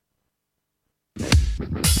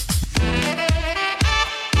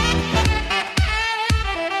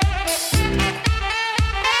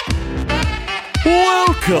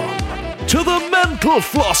Welcome to the Mental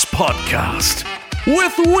Floss Podcast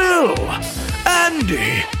with Will,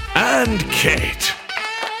 Andy, and Kate.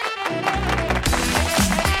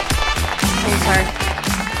 Oh, sorry.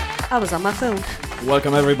 I was on my phone.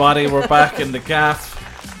 Welcome everybody, we're back in the gaff.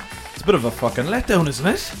 It's a bit of a fucking letdown, isn't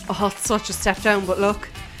it? Oh, it's such a step down, but look,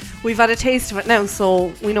 we've had a taste of it now,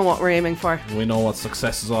 so we know what we're aiming for. We know what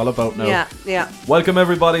success is all about now. Yeah. Welcome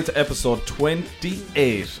everybody to episode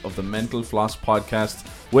 28 of the Mental Floss Podcast.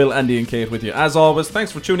 Will, Andy and Kate with you. As always,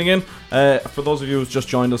 thanks for tuning in. For those of you who's just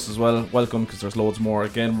joined us as well, welcome, because there's loads more.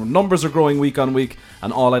 Again, numbers are growing week on week,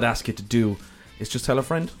 and all I'd ask you to do is just tell a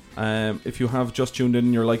friend. If you have just tuned in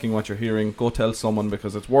and you're liking what you're hearing, go tell someone,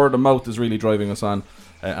 because it's word of mouth is really driving us on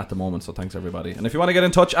at the moment. So thanks everybody. And if you want to get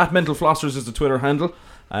in touch, at Mental Flossers is the Twitter handle.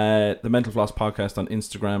 The Mental Floss Podcast on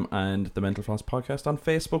Instagram and the Mental Floss Podcast on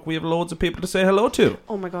Facebook. We have loads of people to say hello to.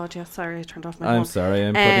 Oh my god, yeah, sorry, I turned off my phone. I'm sorry,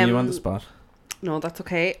 I'm putting you on the spot. No, that's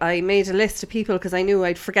okay. I made a list of people because I knew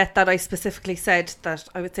I'd forget that I specifically said that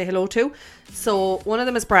I would say hello to. So one of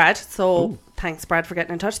them is Brad. So thanks, Brad, for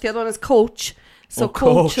getting in touch. The other one is Coach. So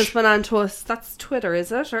Coach has been on to us. That's Twitter,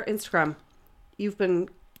 is it? Or Instagram? You've been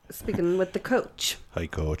speaking with the coach. Hi,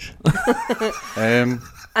 Coach. And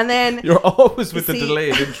then you're always with the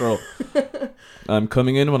delayed intro. I'm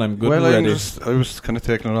coming in when I'm good and ready. I was kind of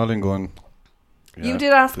taking it all in going. Yeah, you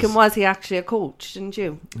did ask him, was he actually a coach, didn't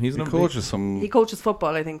you? He coaches some. He coaches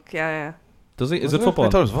football, I think. Yeah. Does he? Is it football? I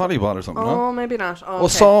thought it was volleyball or something. Oh, no? maybe not. Oh, okay.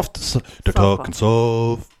 soft. They're talking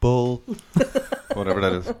softball. Whatever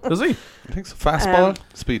that is. Does he? I think so. Fastball,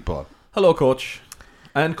 speedball. Hello, Coach.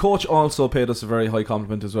 And Coach also paid us a very high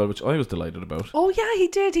compliment as well, which I was delighted about. Oh, yeah, he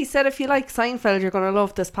did. He said, if you like Seinfeld, you're going to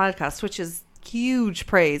love this podcast, which is huge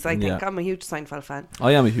praise, I think. Yeah. I'm a huge Seinfeld fan.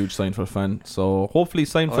 I am a huge Seinfeld fan, so hopefully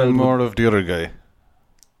Seinfeld... I'm more of the other guy.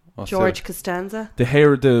 George Costanza. The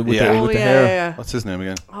hair, with the hair. Yeah. What's his name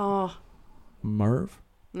again? Oh, Merv?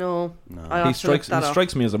 No. He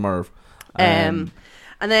strikes me as a Merv. And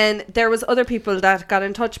then there was other people that got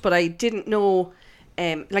in touch, but I didn't know.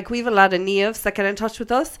 Like, we have a lot of Neavs that get in touch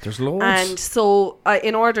with us. There's loads. And so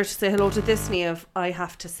in order to say hello to this Neav, I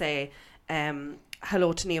have to say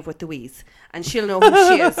hello to Neav with the wheeze. And she'll know who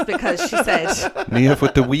she is because she said Neav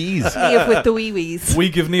with the wheeze. Neav with the wee wees. We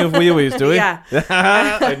give Neav wee wees, do we? Yeah.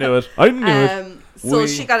 I knew it. So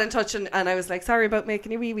she got in touch and I was like, sorry about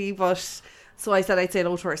making a wee wee, but so I said I'd say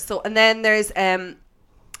hello to her. So, and then there's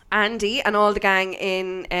Andy and all the gang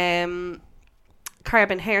in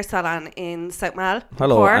Carbon Hair Salon in South Mall.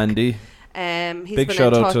 Hello, Cork. Andy. He's big been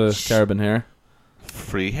shout in out touch. to Carbon Hair.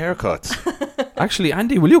 Free haircuts. Actually,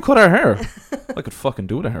 Andy, will you cut our hair? I could fucking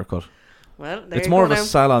do the haircut. Well, there it's you more go of now. a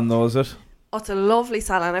salon though, is it? Oh, it's a lovely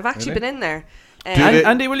salon. I've actually been in there.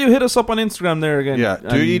 Andy, will you hit us up on Instagram there again? Yeah.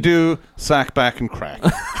 Do you do sack, back and crack?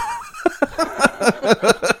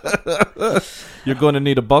 You're going to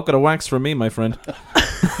need a bucket of wax from me, my friend.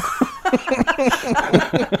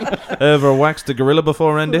 Ever waxed a gorilla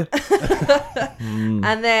before, Andy?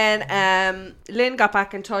 And then Lynn got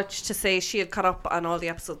back in touch to say she had caught up on all the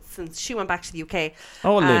episodes since she went back to the UK.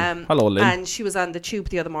 Oh, Lynn. Hello, Lynn. And she was on the tube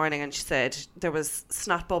the other morning and she said there was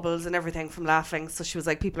snot bubbles and everything from laughing. So she was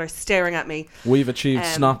like, people are staring at me. We've achieved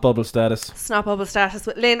snot bubble status. Snot bubble status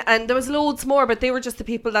with Lynn. And there was loads more, but they were just the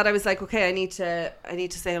people that I was like, okay, I need to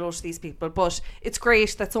say hello to these people. But it's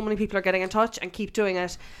great that so many people are getting in touch and keep doing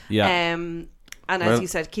it. Yeah. And as you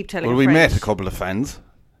said, keep telling. Well, we met a couple of fans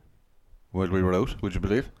while we were out. Would you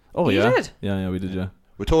believe? Oh, you yeah. Did? Yeah, we did. Yeah.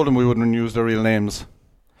 We told them we wouldn't use their real names.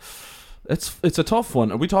 It's a tough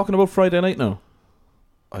one. Are we talking about Friday night now?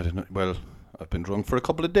 I don't know. Well, I've been drunk for a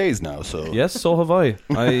couple of days now, so yes, so have I.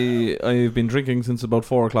 I've been drinking since about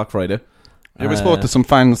 4:00 Friday. Yeah, we spoke to some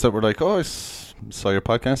fans that were like, "Oh, I saw your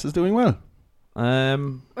podcast is doing well."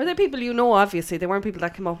 Or they're people you know, obviously. They weren't people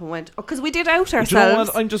that came up and went, oh, because we did out ourselves. Do you know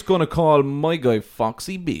what? I'm just going to call my guy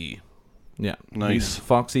Foxy B. Yeah. Nice.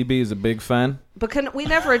 Foxy B is a big fan. But can we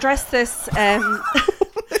never address this? That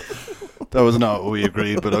was not what we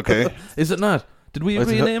agreed, but okay. Is it not? Did we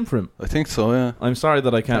agree a name for him? I think so, yeah. I'm sorry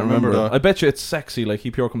that I can't remember that. I bet you it's sexy. Like,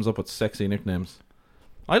 he pure comes up with sexy nicknames.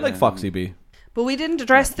 I like Foxy B. But we didn't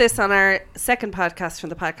address this on our second podcast from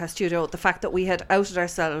the podcast studio, the fact that we had outed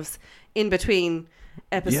ourselves in between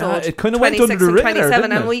episode it kind of 26 went under the and radar, 27,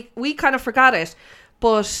 didn't and it? we kind of forgot it.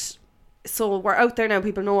 But so we're out there now,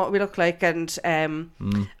 people know what we look like, and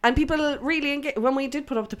people really engage. When we did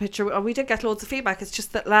put up the picture, we did get loads of feedback. It's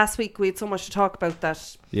just that last week we had so much to talk about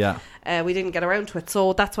that we didn't get around to it.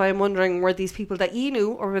 So that's why I'm wondering, were these people that you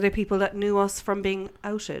knew, or were they people that knew us from being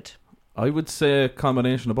outed? I would say a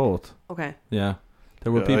combination of both. Okay. Yeah.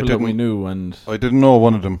 There were people that we knew, and I didn't know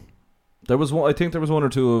one of them. There was one. I think there was one or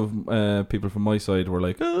two of people from my side who were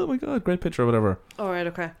like, "Oh my god, great picture," or whatever. All right,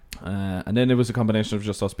 okay. And then it was a combination of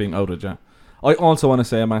just us being outed. Yeah. I also want to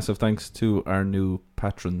say a massive thanks to our new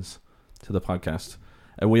patrons to the podcast.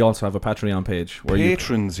 We also have a Patreon page where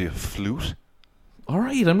Patrons, you flute. All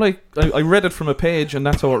right, I'm like, I read it from a page, and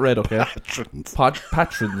that's how it read. Okay. Patrons.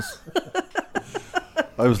 Patrons.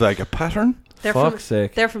 I was like, a pattern? Fuck's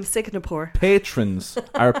sake. They're from Singapore. Patrons.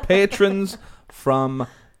 Our patrons from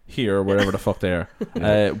here, wherever the fuck they are.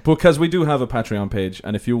 Because we do have a Patreon page,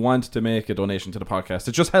 and if you want to make a donation to the podcast,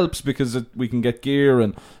 it just helps because we can get gear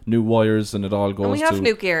and new wires, and it all goes And we have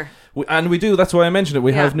new gear. We do, that's why I mentioned it.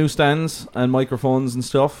 We have new stands and microphones and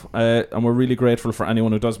stuff, and we're really grateful for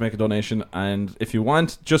anyone who does make a donation. And if you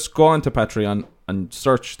want, just go onto Patreon and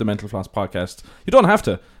search the Mental Floss Podcast. You don't have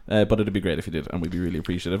to, but it'd be great if you did, and we'd be really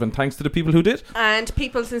appreciative. And thanks to the people who did. And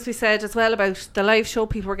people, since we said as well about the live show,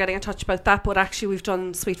 people were getting in touch about that, but actually we've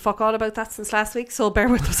done sweet fuck all about that since last week, so bear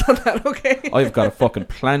with us on that, okay? I've got a fucking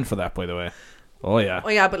plan for that, by the way. Oh yeah. Oh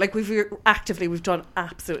yeah, but like we've done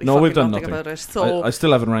absolutely no, fucking we've done nothing nothing about it. So I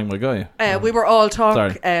still haven't rang my guy. We were all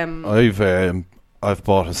talking. I've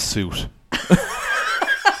bought a suit.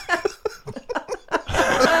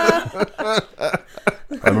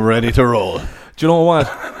 I'm ready to roll. Do you know what?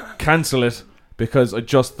 Cancel it, because I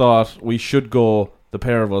just thought we should go, the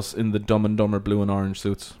pair of us, in the Dumb and Dumber blue and orange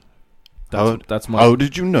suits. That's my. How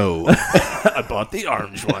did you know? I bought the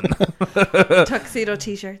orange one. Tuxedo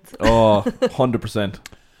t-shirts. Oh, 100%.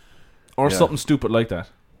 Or something stupid like that.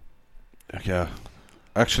 Yeah.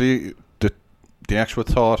 Actually, the actual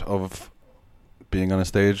thought of being on a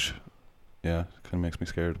stage, kind of makes me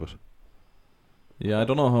scared, but... Yeah, I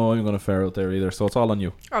don't know how I'm going to fare out there either, so it's all on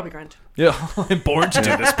you. I'll be grand. Yeah, I'm born to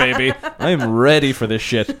do this, baby. I'm ready for this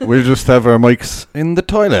shit. We'll just have our mics in the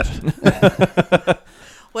toilet.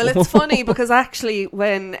 Well, it's funny because actually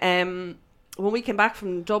when we came back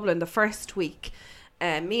from Dublin the first week,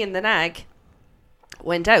 me and the Nag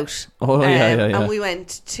went out. Oh, yeah. And we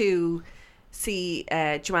went to see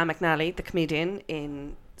Joanne McNally, the comedian,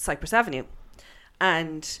 in Cypress Avenue.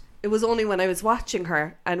 And it was only when I was watching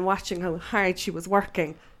her and watching how hard she was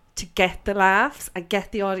working to get the laughs and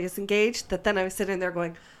get the audience engaged that then I was sitting there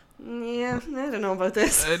going, yeah, I don't know about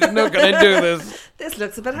this. I'm not going to do this. This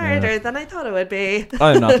looks a bit harder than I thought it would be.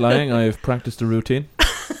 I'm not lying. I've practiced a routine.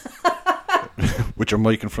 With your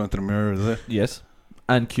mic in front of the mirror, is it? Yes.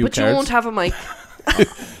 And cue but cards. you won't have a mic.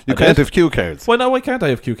 You can't have cue cards. Why not? Why can't I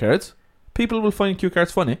have cue cards? People will find cue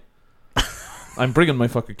cards funny. I'm bringing my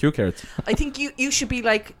fucking cue cards. I think you should be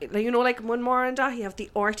like when Maura and Dahi have the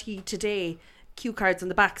RT Today cue cards on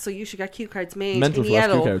the back, so you should get cue cards made Mental in Floss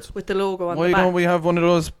yellow cue cards. with the logo on Why the back. don't we have one of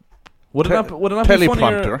those Would it not be teleprompter?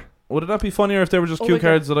 funnier? Would it not be funnier if they were just cue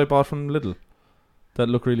cards that I bought from Lidl that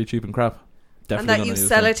look really cheap and crap? Definitely. And that you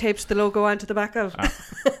sellotaped the logo onto the back of.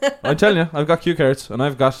 I'm telling you, I've got cue cards and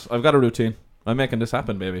I've got a routine. I'm making this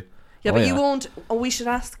happen, baby. Yeah, but you won't. Oh, we should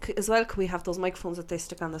ask as well. Could we have those microphones that they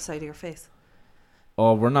stick on the side of your face?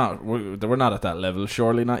 Oh, we're not at that level.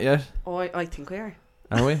 Surely not yet. Oh, I think we are.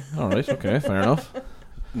 Are we? All right. Okay. Fair enough.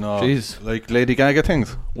 No, Jeez. like Lady Gaga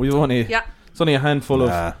things. We've only it's only a handful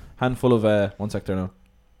of 1 sec there now.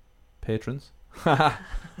 Patrons. Well,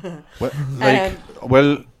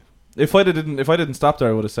 if I didn't stop there,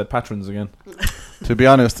 I would have said patrons again. to be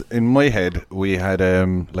honest, in my head we had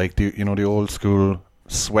the old school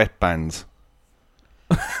sweatbands,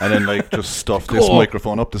 and then just stuff this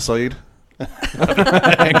microphone up the side. I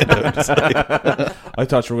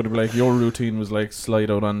thought you were going to be like, your routine was like slide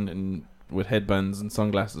out on with headbands and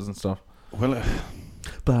sunglasses and stuff. Well,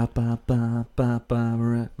 no,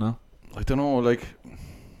 I don't know.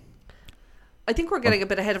 I think we're getting a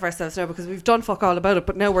bit ahead of ourselves now because we've done fuck all about it,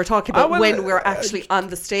 but now we're talking about when we're actually on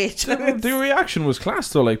the stage. The reaction was class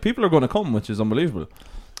though. Like, people are going to come, which is unbelievable.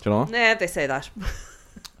 Do you know? Nah, they say that.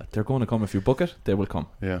 They're going to come. If you book it, they will come.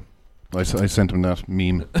 Yeah. I sent him that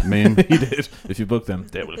meme. He did. If you book them,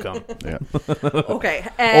 they will come. Yeah. Okay.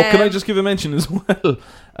 Can I just give a mention as well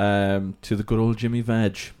to the good old Jimmy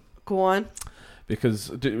Vag? Go on. Because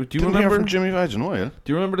do you Didn't remember hear from Jimmy Vag in a while?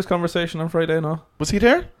 Do you remember this conversation on Friday? No. Was he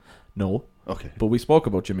there? No. Okay. But we spoke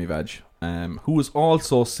about Jimmy Vag, who was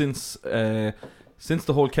also since the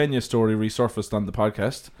whole Kenya story resurfaced on the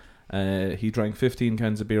podcast. He drank 15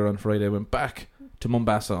 cans of beer on Friday, went back to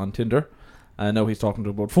Mombasa on Tinder. And now he's talking to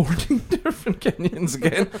about 14 different Kenyans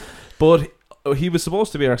again. But he was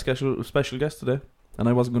supposed to be our special guest today. And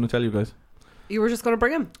I wasn't going to tell you guys. You were just going to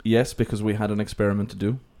bring him? Yes, because we had an experiment to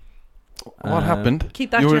do. What happened?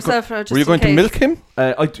 Keep that to yourself now, just were you going to milk him?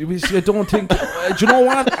 I don't think... do you know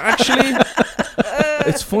what? Actually,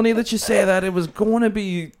 it's funny that you say that. It was going to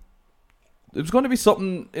be it was going to be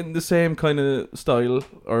something in the same kind of style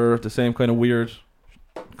or the same kind of weird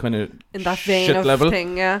kind of in that vein shit of level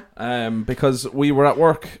thing, yeah. Because we were at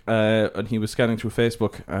work and he was scanning through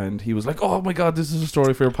Facebook and he was like, oh my god, this is a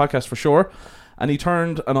story for your podcast for sure, and he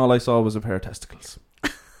turned and all I saw was a pair of testicles.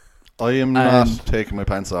 I am not taking my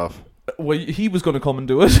pants off. Well, he was going to come and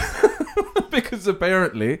do it because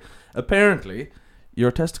apparently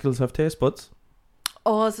your testicles have taste buds.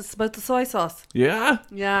 Oh, is this about the soy sauce? Yeah,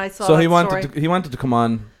 I saw. so that he story. wanted to come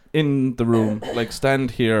on in the room, like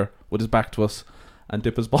stand here with his back to us and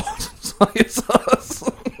dip his balls in soy sauce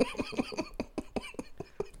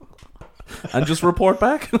and just report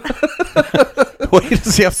back. Why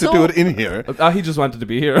does he have to do it in here? He just wanted to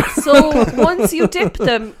be here. So once you dip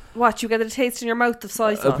them, what, you get a taste in your mouth of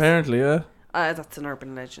soy sauce? Apparently, yeah. That's an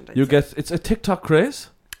urban legend. It's a TikTok craze.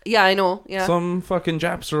 Yeah, I know. Yeah. Some fucking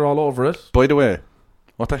Japs are all over it. By the way,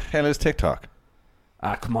 what the hell is TikTok?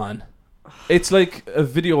 Come on. It's like a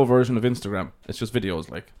video version of Instagram. It's just videos,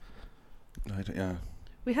 like. Yeah.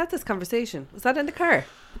 We had this conversation. Was that in the car?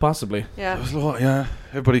 Possibly. Yeah. Yeah.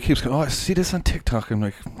 Everybody keeps going, I see this on TikTok. I'm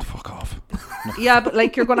like, fuck off. Yeah, but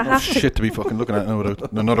like you're going to have to... shit to be fucking looking at now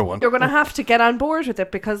without another one. You're going to have to get on board with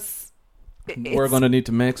it because... We're going to need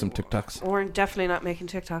to make some TikToks. We're definitely not making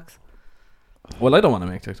TikToks. Well, I don't want to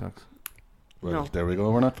make TikToks. Well, no. There we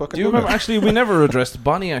go. We're not fucking. Do you remember? Actually, we never addressed.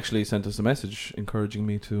 Bonnie actually sent us a message encouraging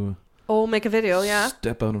me to. Make a video, yeah.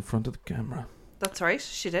 Step out in front of the camera. That's right.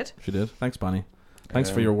 She did. She did. Thanks, Bonnie. Thanks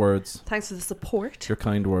for your words. Thanks for the support. Your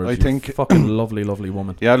kind words. I think fucking lovely, lovely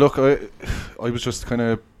woman. Yeah, look, I was just kind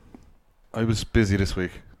of. I was busy this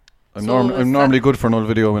week. I'm normally good for an old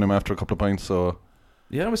video when I'm after a couple of pints. So.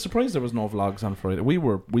 Yeah, I was surprised there was no vlogs on Friday. We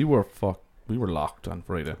were locked on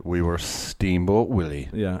Friday. We were Steamboat Willie.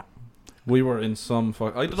 Yeah. We were in some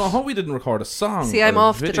I don't know how we didn't record a song. See, I'm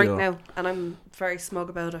off video. the drink now, and I'm very smug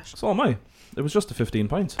about it. So am I. It was just the 15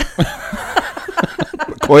 pints.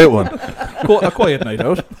 Quiet one. A quiet night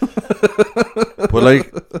out. But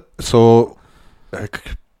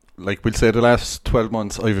we'll say the last 12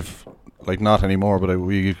 months, I've, not anymore, but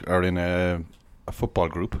we are in a football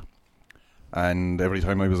group. And every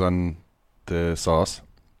time I was on the sauce,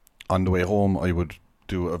 on the way home, I would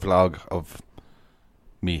do a vlog of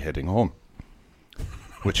me heading home,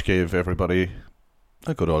 which gave everybody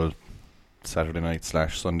a good old Saturday night /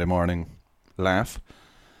 Sunday morning laugh.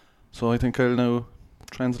 So I think I'll now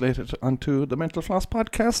translate it onto the Mental Floss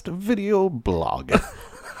podcast video blog.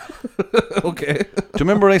 Okay. Do you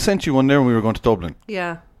remember I sent you one there when we were going to Dublin?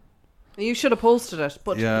 Yeah. You should have posted it,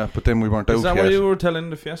 but yeah, but then we weren't out yet. Is that why you were telling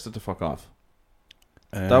the Fiesta to fuck off?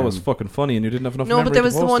 That was fucking funny, and you didn't have enough. No, but there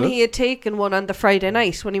was the one it. he had taken one on the Friday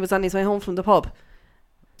night when he was on his way home from the pub.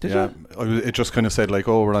 Did you? It just kind of said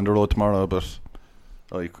we're on the road tomorrow, but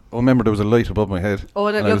remember there was a light above my head. Oh,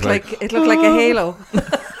 and it looked like a halo.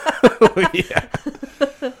 Yeah.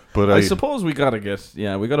 But I suppose we gotta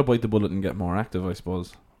bite the bullet and get more active. I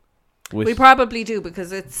suppose we probably do,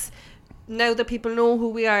 because it's. Now that people know who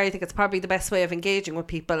we are, I think it's probably the best way of engaging with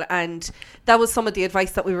people, and that was some of the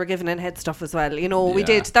advice that we were given in Head Stuff as well. We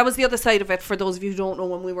did. That was the other side of it. For those of you who don't know,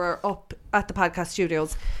 when we were up at the podcast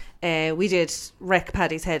studios, we did wreck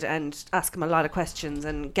Paddy's head and ask him a lot of questions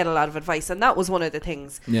and get a lot of advice, and that was one of the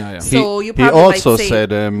things. Yeah. So he also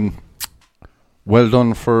said, "Well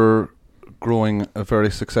done for growing a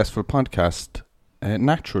very successful podcast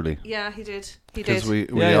naturally." Yeah, he did. Because we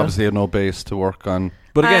obviously had no base to work on.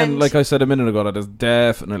 But again, like I said a minute ago, that is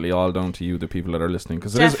definitely all down to you, the people that are listening,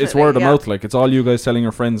 because it's word of mouth. Like, it's all you guys telling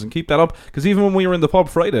your friends, and keep that up. Because even when we were in the pub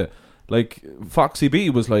Friday, like Foxy B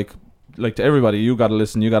was like to everybody, you gotta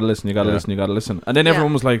listen, you gotta listen, you gotta listen, you gotta listen, and then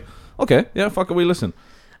everyone was like, okay, yeah, fuck it, we listen.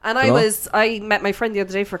 And I met my friend the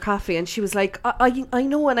other day for coffee, and she was like, I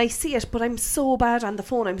know and I see it, but I'm so bad on the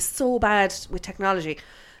phone, I'm so bad with technology.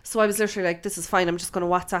 So I was literally like, this is fine, I'm just going to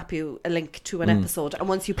WhatsApp you a link to an episode, and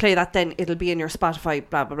once you play that, then it'll be in your Spotify,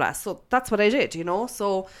 blah blah blah. So that's what I did,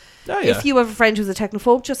 so if you have a friend who's a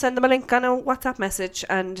technophobe, just send them a link on a WhatsApp message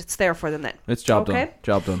and it's there for them then. It's job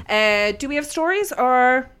done. Do we have stories,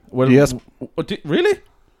 or yes? Really?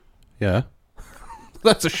 Yeah.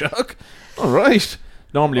 That's a shock. Alright.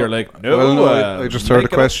 Normally you're like, no. Well, no, I just heard a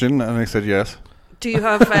question and I said yes. Do you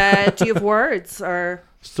have words or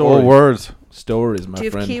stories? Words. Stories, my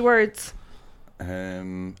friend. Do you have keywords?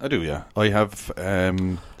 I do, yeah. I have.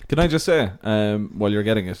 Can I just say, while you're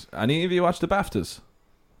getting it, any of you watch the BAFTAs?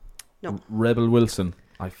 No. Rebel Wilson.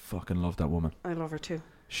 I fucking love that woman. I love her too.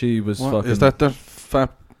 She was fucking. Is that the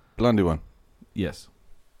fat blondie one? Yes.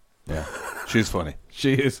 Yeah. She's funny.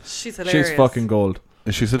 She is. She's hilarious. She's fucking gold.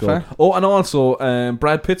 Is she still fat? Oh, and also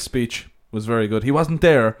Brad Pitt's speech was very good. He wasn't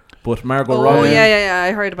there, But Margot Oh Robbie. yeah.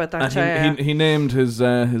 I heard about that. And Yeah. he named his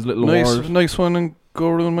little award. Nice one, and go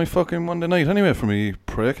ruin my fucking Monday night anyway for me,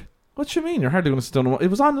 prick. What you mean? You're hardly going to sit down and watch. It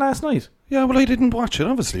was on last night. Yeah, well, I didn't watch it,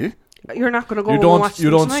 obviously. You're not going to go You and don't. watch You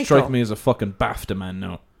them don't tonight, strike though. me as a fucking BAFTA man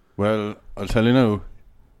now. Well, I'll tell you now.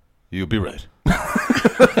 You'll be right.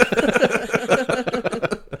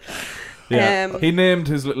 Yeah. He named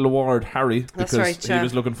his little award Harry That's because right, he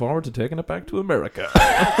was looking forward to taking it back to America.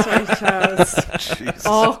 That's right, Charles. Jesus.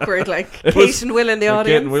 Awkward, like It Kate was- and Will in the Kate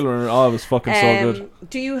audience. and Will were, it was fucking so good.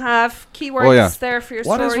 Do you have keywords there for your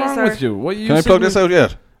What stories? is wrong or? with you? What you Can I plug this out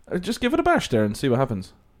yet? Just give it a bash there and see what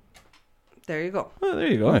happens. There you go. Oh, there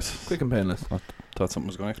you go. Nice. Quick and painless. Thought something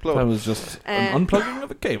was going to That explode. was just an unplugging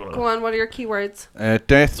of a cable. Go on, what are your keywords?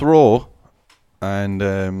 Death row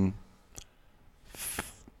and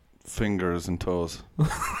fingers and toes.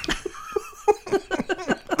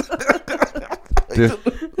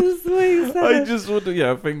 I just want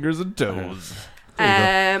to, fingers and toes.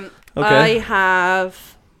 Okay. I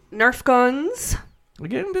have Nerf Guns.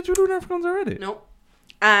 Again, did you do Nerf Guns already? No.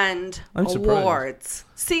 And I'm surprised. awards.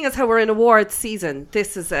 Seeing as how we're in awards season,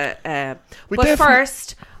 this is a. We but definitely-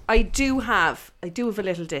 first, I do have a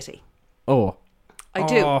little ditty. Oh. I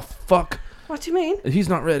do. Oh, fuck. What do you mean? He's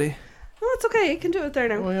not ready. Oh, it's okay. You can do it there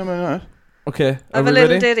now. Oh, yeah, man. Okay. I have are a we little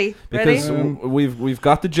ready? ditty. Because Ready? we've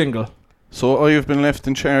got the jingle. So I've been left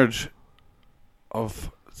in charge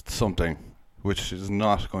of something which is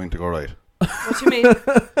not going to go right. What do you mean?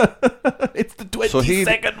 It's the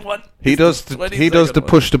 22nd one. He does the 22nd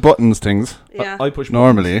push the buttons things Yeah. I push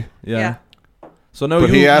normally, Yeah. So now but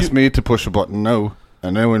you he asked me to push a button now,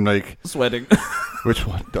 and now I'm like, sweating. which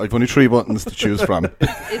one? I've only 3 buttons to choose from.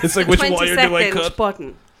 It's like, the which wire do I 22nd cut?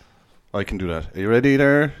 button. I can do that. Are you ready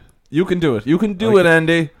there? You can do it. You can do I it, can-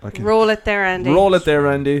 Andy. I can. Roll it there, Andy. Roll it there,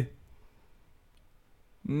 Andy.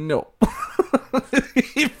 No.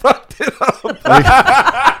 He fucked it up.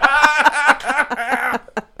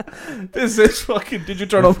 This is fucking. Did you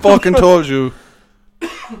turn I up? fucking told you. Did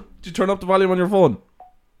you turn up the volume on your phone?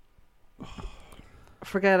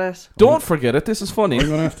 Forget it. Don't forget it. This is funny. I'm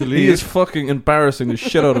gonna have to He leave. is fucking embarrassing the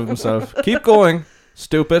shit out of himself. Keep going,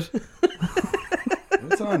 stupid.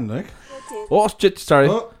 It's on, like. Oh shit! Sorry.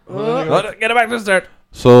 Oh. Get it back to the start.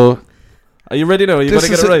 So Are you ready now? You This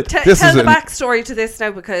better get is it it. right. This Tell is the it. backstory to this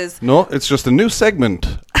now, because no, it's just a new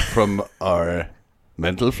segment from our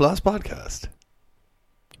Mental Floss podcast.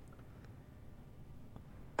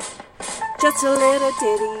 Just a little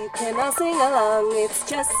ditty, can I sing along? It's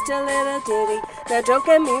just a little ditty. Now don't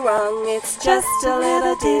get me wrong, it's just a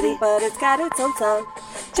little ditty, but it's got its own song.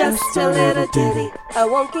 Just a little ditty, I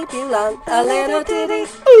won't keep you long. A little ditty,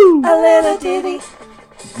 a little ditty,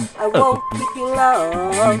 I won't keep you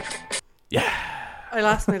long. I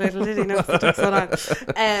lost my little ditty now, so it took so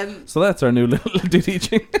long. So that's our new little ditty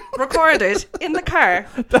jingle. Recorded in the car.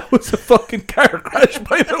 That was a fucking car crash,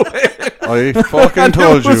 by the way. I fucking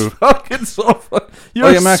told That was you. fucking so fun. You're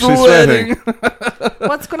I am actually sweating.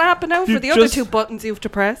 What's going to happen now for You the other just- 2 buttons you have to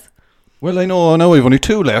press? Well, I know now I've only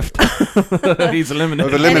 2 left. He's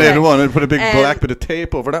eliminated. I've eliminated Anyway, one. I'd put a big um, black bit of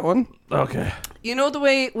tape over that one. Okay. You know the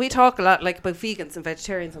way we talk a lot like about vegans and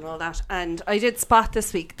vegetarians and all that, and I did spot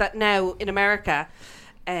this week that now in America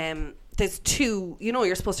there's 2, you know,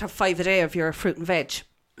 you're supposed to have 5 a day of your fruit and veg.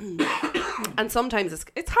 And sometimes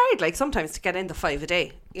it's hard, like sometimes to get in the 5 a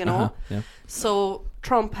day, you know. Yeah. So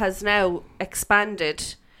Trump has now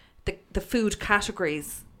expanded the food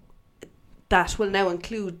categories that will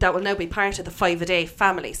now be part of the 5 a day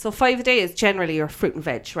family. So 5 a day is generally your fruit and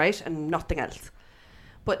veg, right? And nothing else.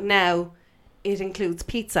 But now it includes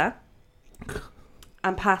pizza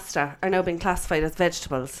and pasta are now being classified as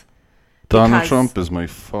vegetables. Donald Because- Trump is my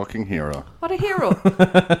fucking hero. What a hero.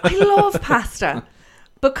 I love pasta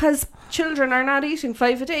because children are not eating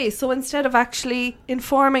 5 a day. So instead of actually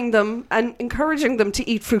informing them and encouraging them to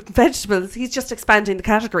eat fruit and vegetables, he's just expanding the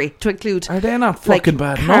category to include Are they not like fucking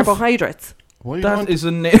bad enough? carbohydrates. Why you That want- is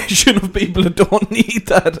a nation of people that don't need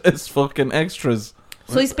that as fucking extras.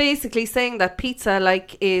 So he's basically saying that pizza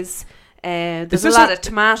is there's Is a this lot a- of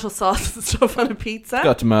tomato sauce and stuff on a pizza.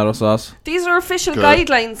 Got tomato sauce. These are official Good.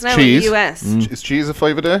 guidelines now Cheese? in the US. Is cheese a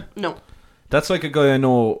 5 a day? No. That's like a guy I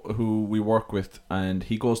know who we work with, and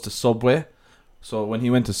he goes to Subway. So when he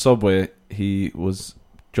went to Subway, he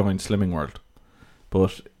joined Slimming World.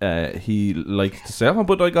 But he liked to say, "Oh,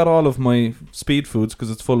 but I got all of my speed foods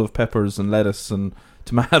because it's full of peppers and lettuce and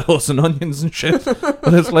tomatoes and onions and shit."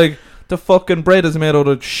 But it's like, the fucking bread is made out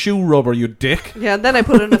of shoe rubber, you dick. Yeah, and then I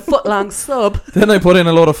put in a foot-long sub. Then I put in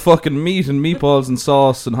a load of fucking meat and meatballs and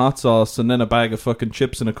sauce and hot sauce and then a bag of fucking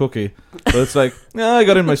chips and a cookie. But it's like, yeah, I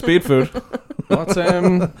got in my speed food. What's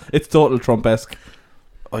It's total Trump-esque.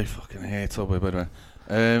 I fucking hate Subway, by the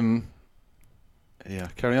way. Yeah,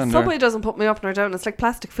 carry on. Subway there. doesn't put me up nor down. It's like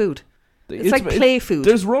plastic food. It's like it- play food.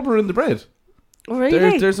 There's rubber in the bread. Oh,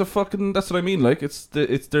 really? There's a fucking. That's what I mean. Like there's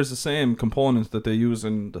the same component that they use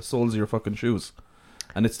in the soles of your fucking shoes,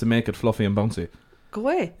 and it's to make it fluffy and bouncy. Go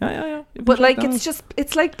away. Yeah. But like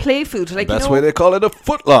it's like play food. Like That's you know, why they call it a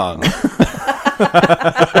footlong.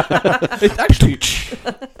 It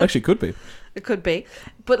actually could be. it could be.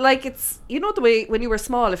 But like it's the way when you were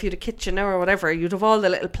small, if you had a kitchen now or whatever, you'd have all the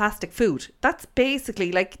little plastic food. That's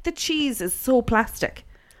basically like the cheese is so plastic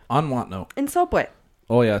On what now? in Subway.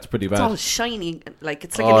 Oh yeah, it's pretty bad. It's all shiny, like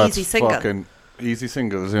it's like an easy single. Fucking easy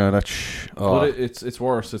singles, yeah. But it's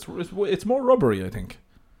worse. It's more rubbery, I think.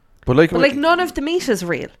 But like none of the meat is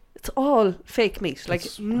real. It's all fake meat. Like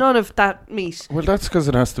none of that meat. well, that's because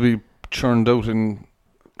it has to be churned out in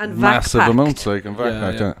And massive vac-packed. amounts, like in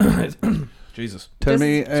vac-packed, yeah. Jesus. Tell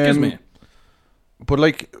me, Excuse me. But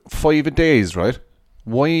like 5 a days, right?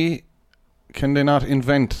 Why can they not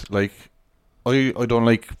invent like? I don't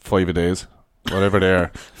like 5 a days, whatever they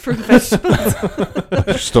are. Fruit and vegetables.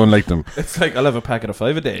 I just don't like them. It's like I'll have a packet of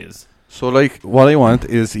 5 a days. So like, what I want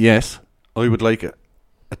is I would like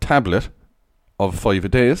a tablet of 5 a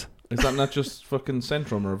days. Is that not just fucking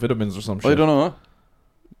Centrum or vitamins or some shit? I don't know.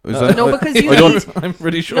 Is No, because you I don't. I'm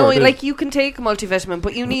pretty sure. No, it is. like you can take a multivitamin,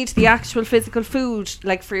 but you need the actual physical food,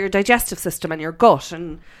 like for your digestive system and your gut.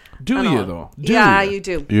 And Do and you all. though? Yeah, you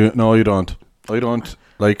do. No, you don't. I don't.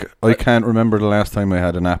 Like, I can't remember the last time I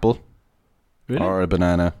had an apple Really? or a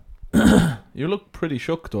banana. You look pretty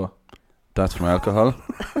shook though. That's from alcohol.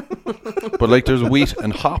 But like, there's wheat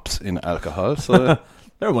and hops in alcohol. So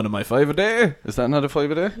They're one of my 5 a day. is that not a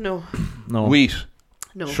 5 a day? No, No. Wheat.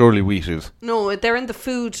 no, Surely wheat is. no. They're in the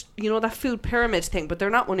food. That food pyramid thing, but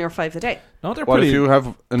they're not one of your 5 a day. No, they're What pretty. if you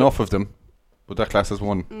have enough of them? Would that class as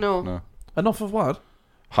one? No. No. Enough of what?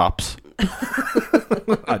 Hops.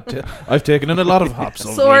 I've taken in a lot of hops.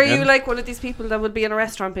 over So the are weekend. you like one of these people that would be in a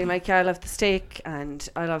restaurant being like, yeah, I love the steak and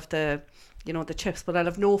I love the chips, but I'll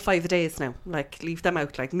have no 5 a days now. Like, leave them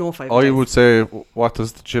out. Like, no 5 a I days. would say, what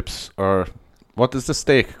does the chips or what does the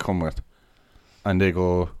steak come with? And they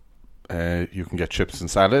go, you can get chips and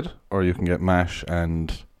salad, or you can get mash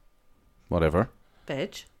and whatever,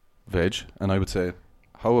 Veg. And I would say,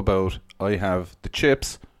 how about I have the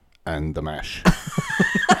chips and the mash?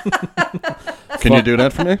 Can you do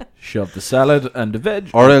that for me? Shove the salad and the veg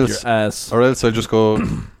Or up else- your ass. Or else I just go,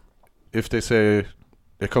 if they say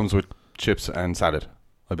it comes with chips and salad,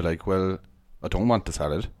 I'd be like, well, I don't want the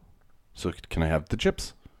salad, so can I have the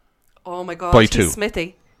chips? Oh my God. By he's two.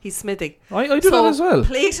 Smithy. He's Smithy. I do that as well.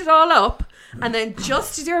 Plate it all up, and then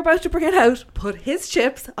just as you're about to bring it out, put his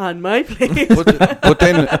chips on my plate. But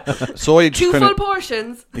then, so I just Two kind full of,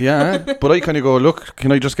 portions. yeah, but I kind of go, look,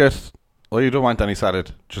 can I just get, you don't want any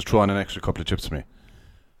salad, just throw on an extra couple of chips to me.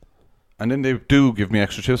 And then they do give me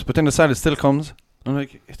extra chips, but then the salad still comes. I'm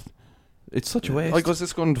like, It's such a waste. I guess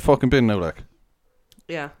it's going to fucking bin now, like.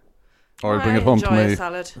 Yeah. Or I bring it home to enjoy a my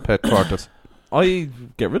salad. pet tortoise. I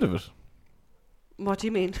get rid of it. What do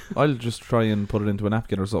you mean? I'll just try and put it into a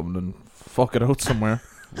napkin or something and fuck it out somewhere.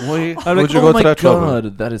 Why I'm would like, you oh go my to that trouble?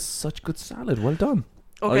 God, that is such good salad. Well done.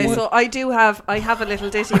 Okay, I- so I have a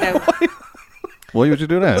little ditty now. Why would you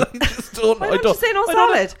do that? I just don't. Why don't you say no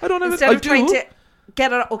salad? I don't have Instead it. of trying to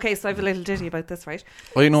get it. Okay, so I have a little ditty about this, right?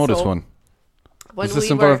 I know this So, one. When Is this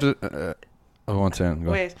we were, involved? I won't say it.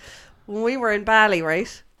 Go. wait, when we were in Bali,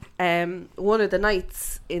 right? One of the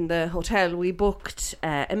nights in the hotel, we booked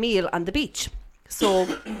a meal on the beach. So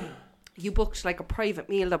you booked like a private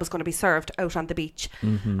meal that was going to be served out on the beach,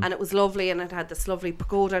 and it was lovely, and it had this lovely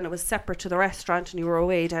pagoda, and it was separate to the restaurant, and you were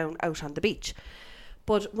away down out on the beach.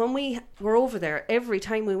 But when we were over there, every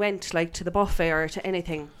time we went like to the buffet or to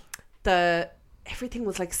anything, everything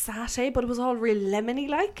was like satay, but it was all real lemony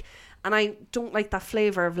like, and I don't like that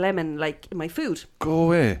flavour of lemon like in my food. Go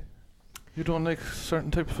away. You don't like certain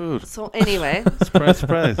type of food. So anyway, Surprise,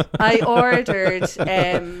 surprise. I ordered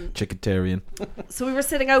Chicketarian. so we were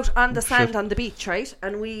sitting out on the sand on the beach, right?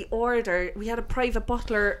 And we had a private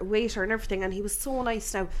butler, waiter and everything, and he was so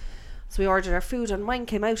nice now. So we ordered our food, and mine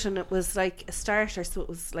came out, and it was like a starter, so it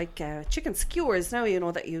was like chicken skewers now,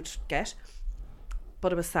 that you'd get,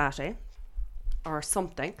 but it was satay or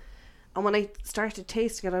something. And when I started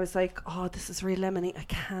tasting it, I was like, oh, this is real lemony, I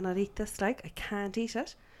cannot eat this, like I can't eat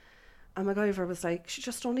it. And MacGyver was like,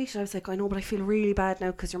 just don't eat it. I was like, I know, but I feel really bad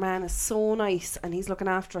now because your man is so nice and he's looking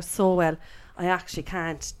after us so well. I actually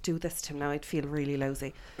can't do this to him now. I'd feel really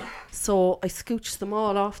lousy. So I scooched them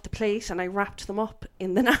all off the plate and I wrapped them up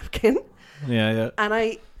in the napkin Yeah. and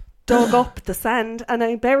I dug up the sand and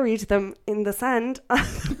I buried them in the sand on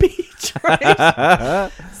the beach, right?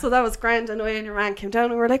 So that was grand. And I and your man came down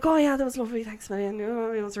and we were like, oh yeah, that was lovely, thanks man,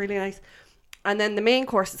 it was really nice. And then the main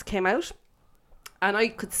courses came out and I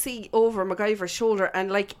could see over MacGyver's shoulder,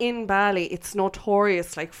 and like in Bali it's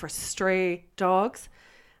notorious like for stray dogs,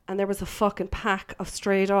 and there was a fucking pack of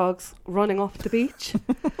stray dogs running up the beach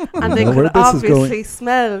and they could obviously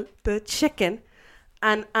smell the chicken.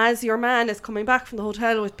 And as your man is coming back from the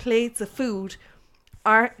hotel with plates of food,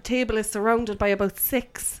 our table is surrounded by about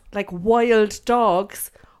 6 like wild dogs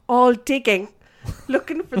all digging,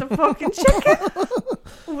 looking for the fucking chicken.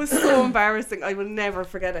 It was so embarrassing. I will never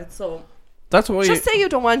forget it. So that's why. Just say you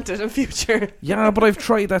don't want it in future. Yeah, but I've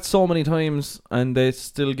tried that so many times and they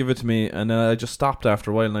still give it to me, and then I just stopped after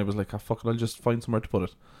a while and I was like, oh fuck it, I'll just find somewhere to put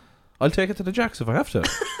it. I'll take it to the Jacks if I have to.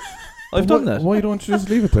 I've done that. Why don't you just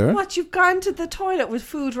leave it there? What, you've gone to the toilet with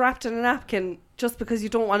food wrapped in a napkin just because you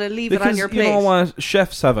don't want to leave it on your plate? Because you know what?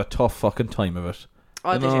 Chefs have a tough fucking time of it.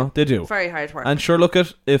 Oh, they do. Very hard work. And sure, look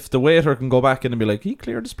at, if the waiter can go back in and be like, he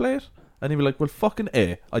cleared his plate? And he'd be like, well, fucking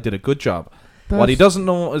A, I did a good job. What he doesn't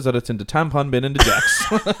know is that it's in the tampon bin in the Jacks.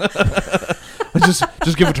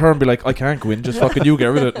 just give it to her and be like, I can't go in, just fucking you get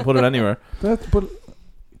rid of it and put it anywhere. But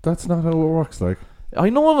that's not how it works, like. I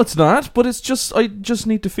know it's not, but it's just, I just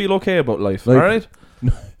need to feel okay about life, like, alright?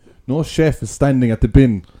 No chef is standing at the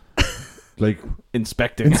bin, like,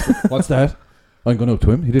 inspecting. What's that? I'm going up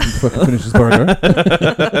to him. He didn't fucking finish his burger.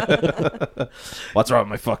 What's wrong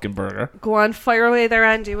with my fucking burger? Go on, fire away there,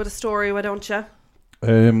 Andy, with a story, why don't you?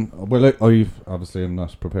 Well, I obviously am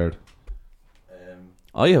not prepared.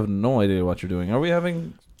 I have no idea what you're doing. Are we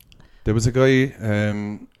having... There was a guy...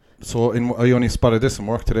 I only spotted this in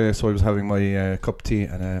work today, so I was having my cup of tea,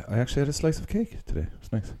 and I actually had a slice of cake today. It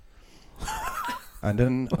was nice. And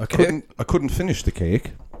then I couldn't finish the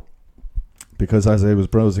cake because as I was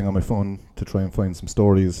browsing on my phone to try and find some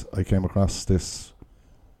stories, I came across this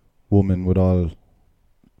woman with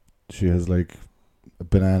she has like a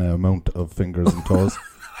banana amount of fingers and toes.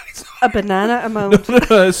 A banana amount?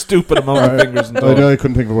 A stupid amount of fingers and toes. I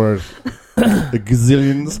couldn't think of a word. A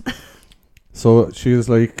gazillions. So she is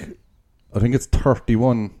like, I think it's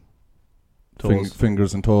 31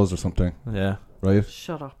 fingers and toes or something. Yeah. Right?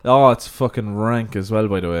 Shut up. Oh, it's fucking rank as well,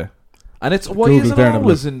 by the way. And it's, why is it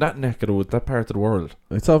always in that neck of that part of the world?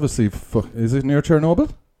 It's obviously, is it near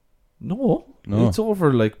Chernobyl? No. It's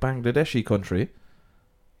over like Bangladeshi country.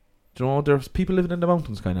 Do you know, there's people living in the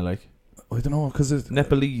mountains kind of like. I don't know, because it's...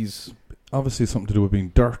 Nepalese. Obviously something to do with being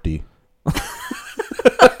dirty.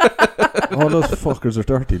 All those fuckers are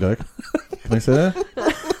dirty, like. Can I say that?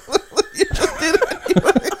 You just did it.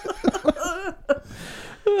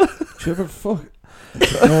 Do you ever fuck?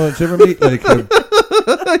 No, do you ever meet like him?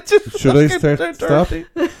 Should I stop?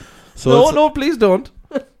 So no, please don't.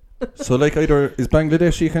 So like either is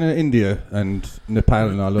Bangladeshi kind of India and Nepal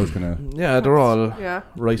and all those kind of... Yeah, they're all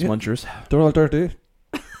rice Yeah. munchers. They're all dirty.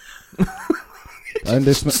 And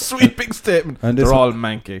they sweeping statement. And they're all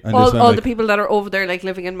manky. And all the people that are over there like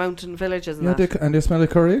living in mountain villages and and they smell like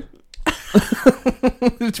curry.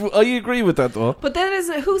 I agree with that though. But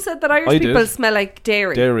then who said that Irish people smell like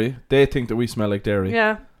dairy? Dairy. They think that we smell like dairy.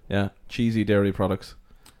 Yeah. Yeah. Cheesy dairy products.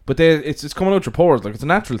 But it's coming out your pores, like it's a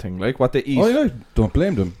natural thing, like what they eat. Oh yeah, don't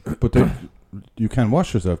blame them. But you can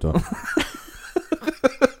wash yourself though.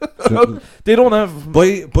 They don't have...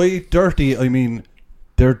 By dirty, I mean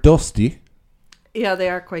they're dusty. Yeah, they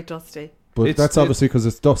are quite dusty. But that's obviously because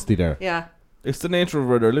it's dusty there. Yeah. It's the nature of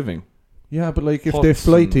where they're living. Yeah, but like if they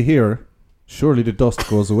fly to here, surely the dust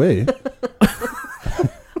goes away.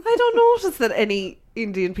 I don't notice that any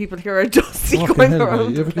Indian people here are dusty going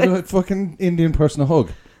around. You ever give a fucking Indian person a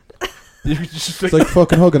hug? It's like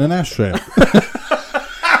fucking hugging an ashtray.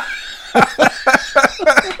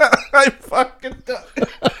 I'm fucking done.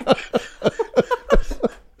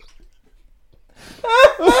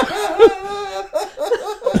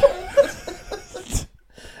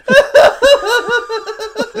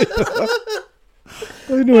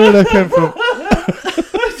 I know where that came from.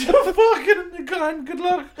 You're fucking gone. Good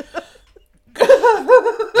luck.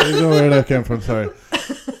 I know where that came from. Sorry.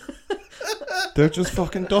 They're just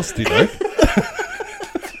fucking dusty, like.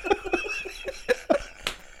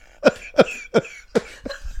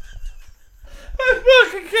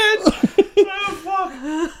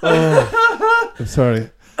 Oh, I'm sorry.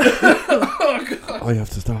 I have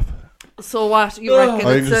to stop. So what? You reckon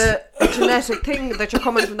it's a genetic thing that you're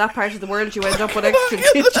coming from that part of the world, you end up with extra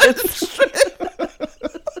digits?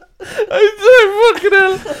 I'm fucking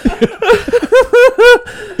hell.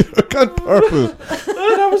 I got purple.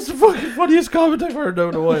 That was the fucking funniest comment I've heard now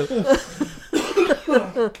in a while.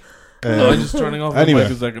 I'm just turning off Anyway. the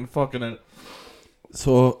mic a second. Fucking hell.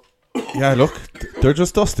 So, yeah, look, they're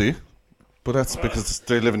just dusty, but that's because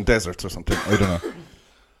they live in deserts or something. I don't know.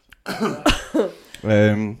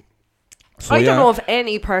 So, I don't know of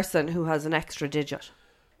any person who has an extra digit,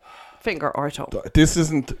 finger or toe. This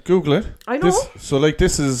isn't. Google it. I know.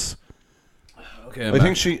 This is. Okay,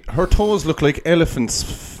 I think her toes look like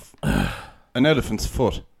elephant's. An elephant's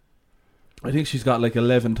foot. I think she's got like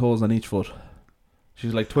 11 toes on each foot.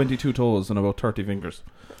 She's like 22 toes and about 30 fingers.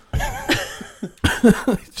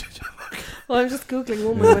 Well, I'm just googling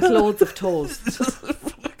woman with loads of toes.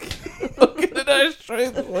 Fucking an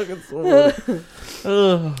ashtray. Fucking so funny.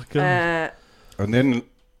 Oh god. And then.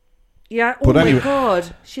 Yeah. But oh anyway. my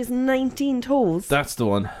god, she has 19 toes. That's the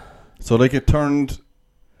one. So like it turned.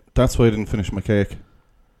 That's why I didn't finish my cake.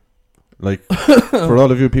 Like for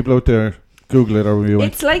all of you people out there, Google it or you.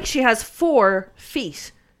 It's like she has 4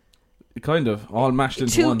 feet. Kind of all mashed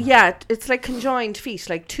into one. Yeah, it's like conjoined feet,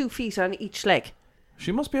 like 2 feet on each leg.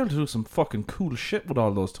 She must be able to do some fucking cool shit with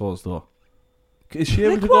all those toes, though. Is she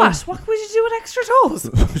able Like to what? What would you do with extra toes?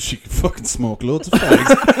 She can fucking smoke loads of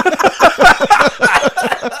fags.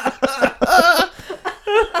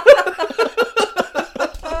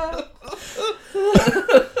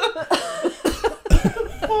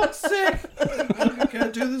 Fuck's sake! I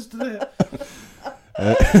can't do this today.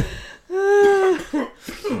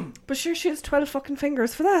 But sure, she has 12 fucking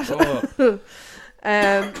fingers for that. Oh,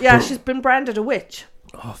 Yeah, she's been branded a witch.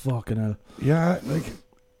 oh fucking hell. Yeah, like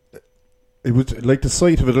it was like the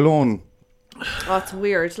sight of it alone. Oh, it's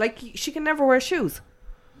weird. Like, she can never wear shoes.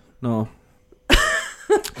 No.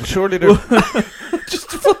 Surely they're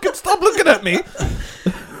Just fucking stop looking at me.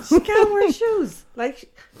 She can't wear shoes.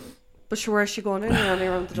 Like, but sure, where's she going anyway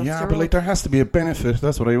around the dusty yeah, road? but like there has to be a benefit.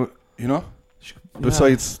 That's what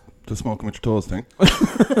besides the smoking with your toes thing.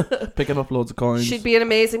 Picking up loads of coins. She'd be an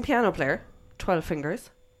amazing piano player. 12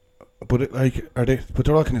 fingers. But are they? But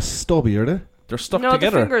they're all kind of stubby, are they? They're stuck No,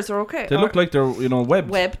 together. the fingers are okay. They look like they're, webbed.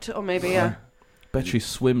 Webbed, or maybe, yeah. Bet she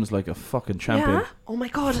swims like a fucking champion. Yeah? Oh my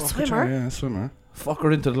god, a Fuck, swimmer. Yeah, a swimmer. Fuck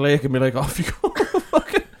her into the lake and be like, off you go.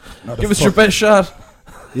 Fucking Not give us your best shot.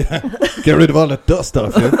 Yeah, get rid of all that dust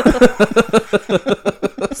off you.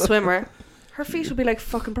 Swimmer. Her feet would be like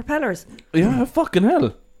fucking propellers. Yeah, fucking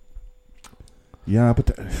hell. Yeah,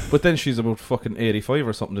 but But then she's about fucking 85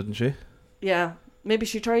 or something, didn't she? Yeah. Maybe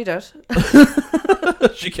she tried it.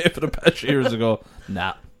 She gave it a patch years ago.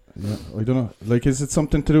 Nah. yeah, I don't know. Like, is it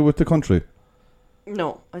something to do with the country?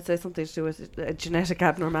 No, I'd say something to do with a genetic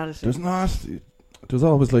abnormality. There's not. There's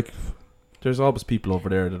always like. There's always people over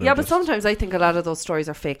there that Yeah, are but just- sometimes I think a lot of those stories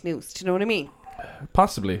are fake news. Do you know what I mean?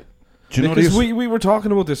 Possibly. Do you know Because these? we were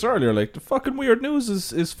talking about this earlier, like the fucking weird news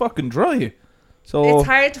is fucking dry. So It's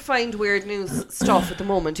hard to find weird news stuff at the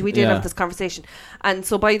moment. We did Yeah. have this conversation. And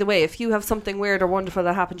so, by the way, if you have something weird or wonderful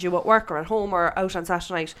that happened to you at work or at home or out on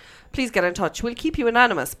Saturday night, please get in touch. We'll keep you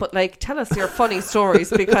anonymous, but like, tell us your funny stories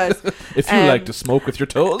because... if you like to smoke with your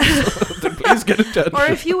toes, then please get in touch. Or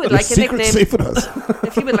if you would The like a secret's nickname... safe with us.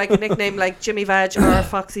 If you would like a nickname like Jimmy Vag or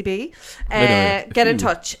Foxy B, Anyway, get in if you-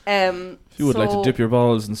 touch. If you would like to So dip your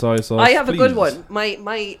balls in soy sauce, I have a good please. one.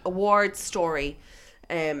 My award story.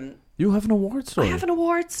 You have an award story. I have an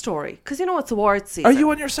award story because you know it's awards season. Are you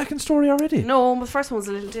on your second story already? No, the first one was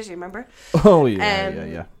a little ditty. Remember? Oh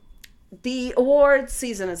yeah. The awards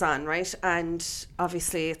season is on, right? And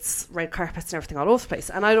obviously it's red carpets and everything all over the place.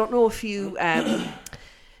 And I don't know if you...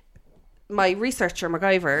 my researcher,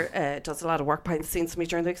 MacGyver, does a lot of work behind the scenes for me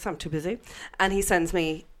during the week, so I'm too busy. And he sends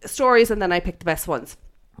me stories and then I pick the best ones.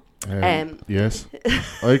 Yes,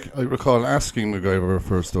 I recall asking the guy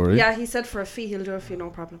for a story. Yeah, he said for a fee he'll do it for you,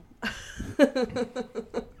 no problem.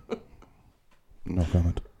 No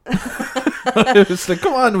comment. It's like,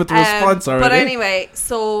 come on with the response already. But anyway,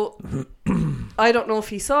 so I don't know if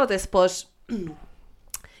he saw this, but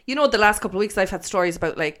you know, the last couple of weeks I've had stories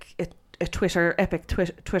about like epic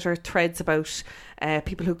Twitter threads about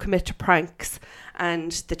people who commit to pranks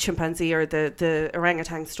and the chimpanzee or the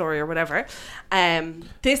orangutan story or whatever.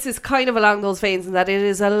 This is kind of along those veins in that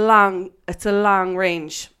it's a long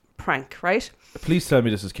range prank, right? Please tell me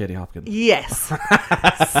this is Katie Hopkins. Yes.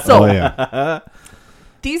 So Oh yeah.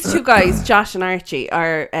 these two guys, Josh and Archie,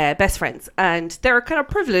 are best friends, and they're kind of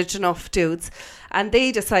privileged enough dudes, and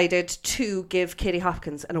they decided to give Katie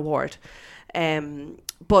Hopkins an award.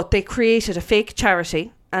 But they created a fake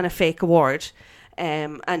charity and a fake award,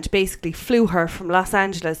 and basically flew her from Los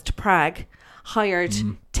Angeles to Prague, hired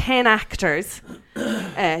 10 actors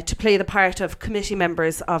to play the part of committee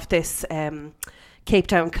members of this Cape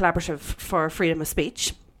Town Collaborative for Freedom of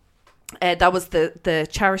Speech. That was the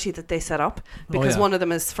charity that they set up because one of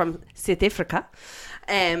them is from South Africa.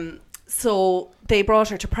 So they brought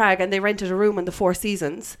her to Prague and they rented a room in the Four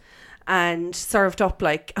Seasons and served up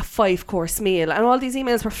like a 5-course meal. And all these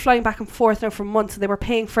emails were flying back and forth now for months, and they were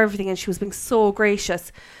paying for everything, and she was being so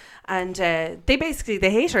gracious. And they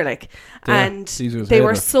hate her, like. Yeah, and Caesars they hate were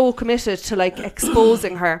her. so committed to like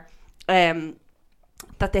exposing her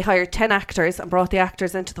that they hired 10 actors and brought the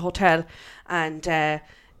actors into the hotel and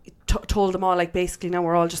told them all, like, basically now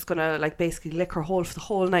we're all just gonna like basically lick her whole for the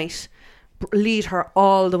whole night, lead her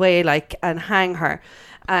all the way, like, and hang her.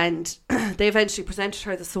 And they eventually presented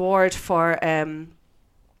her this award for a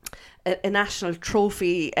national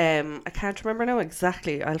trophy. I can't remember now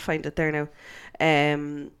exactly, I'll find it there now.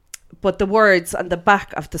 But the words on the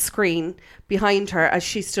back of the screen behind her as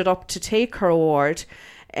she stood up to take her award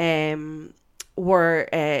were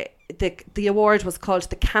the award was called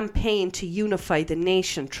the Campaign to Unify the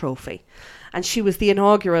Nation Trophy, and she was the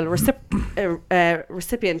inaugural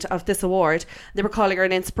recipient of this award. They were calling her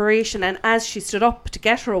an inspiration, and as she stood up to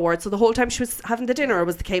get her award, so the whole time she was having the dinner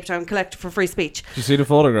was the Cape Town Collective for Free Speech. Did you see the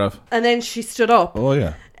photograph? And then she stood up Oh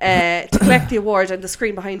yeah. to collect the award, and the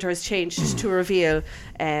screen behind her has changed to reveal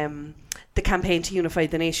the Campaign to Unify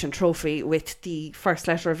the Nation Trophy with the first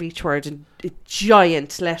letter of each word in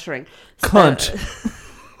giant lettering. Cunt.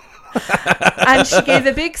 And she gave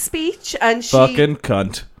a big speech, and she Fucking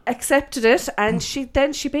cunt. accepted it, and she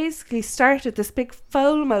basically started this big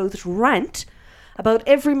foul-mouthed rant about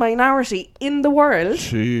every minority in the world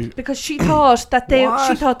because she thought that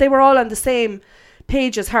they were all on the same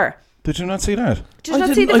page as her. Did you not see that? Did you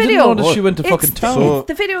not see the I didn't video? know that she went to fucking town. So-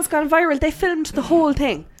 The video's gone viral. They filmed the whole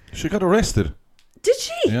thing. She got arrested. Did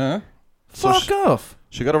she? Yeah. So Fuck off.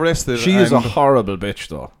 she got arrested. She is a and- horrible bitch,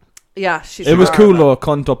 though. Yeah, she's It was horrible. cool, though. A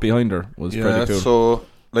cunt up behind her was Yeah, pretty cool. so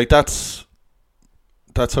like that's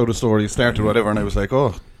how the story started, or whatever. And I was like,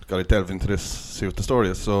 oh, gotta delve into this, see what the story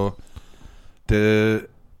is. So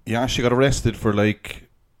she got arrested for like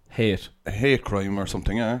Hate. a hate crime or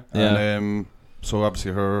something. Yeah. Yeah. And so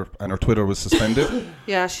obviously her Twitter was suspended.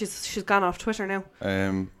 Yeah, she's gone off Twitter now.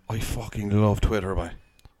 I fucking love Twitter, boy.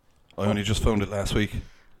 I only just found it last week.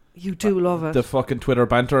 You do love it. The fucking Twitter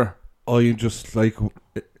banter. I just like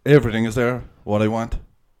everything is there. What I want.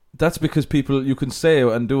 That's because you can say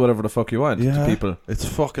and do whatever the fuck you want to people. It's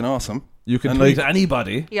fucking awesome. You can And, tweet like,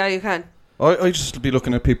 anybody. Yeah, you can. I just be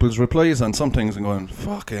looking at people's replies on some things and going,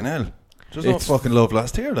 fucking hell. There's no It's- fucking love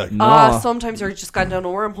lost here, like. No. Sometimes you're just gone down a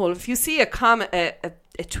wormhole. If you see a comment, a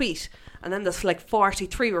tweet, and then there's like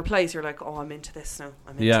 43 replies, you're like, oh, I'm into this now.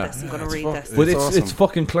 I'm into Yeah. this. I'm going to It's read fuck- this. But It's it's awesome.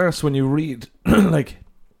 fucking class when you read like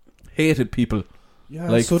hated people. Yeah,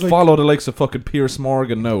 Like so, follow the likes of fucking Piers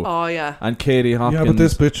Morgan now Oh, yeah. and Katie Hopkins. yeah, but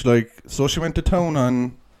this bitch, like, so she went to town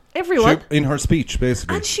on Everyone. in her speech,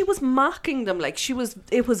 basically. And she was mocking them. Like, it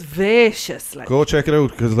was vicious. Like, Go check it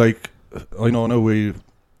out, because, like, I know we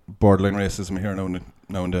borderline racism here now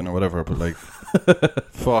and then or whatever, but like,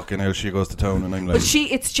 fucking hell, she goes to town, and I'm like, but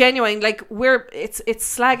it's genuine. Like, it's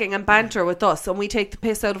slagging and banter with us, and we take the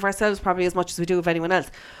piss out of ourselves probably as much as we do of anyone else.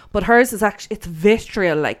 But hers is actually, it's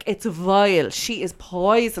vitriol, like, it's vile. She is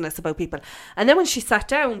poisonous about people. And then when she sat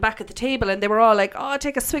down back at the table, and they were all like, oh,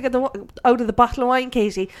 take a swig of out of the bottle of wine,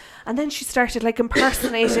 Katie. And then she started like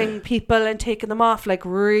impersonating people and taking them off, like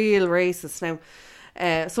real racist now.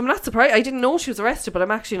 So I'm not surprised. I didn't know she was arrested, but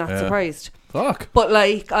I'm actually not surprised. Fuck. But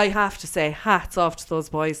like, I have to say, hats off to those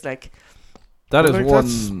boys. Like, That is Like,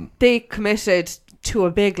 one. they committed to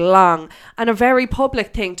a big, long, and a very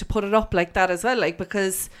public thing to put it up like that as well. Like,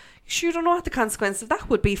 because you don't know what the consequence of that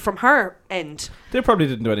would be from her end. They probably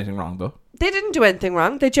didn't do anything wrong though. They didn't do anything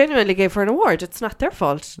wrong. They genuinely gave her an award. It's not their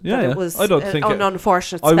fault that it was I don't think an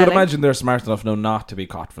unfortunate I would spelling. imagine they're smart enough now not to be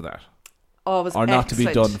caught for that, Oh, it was or not to be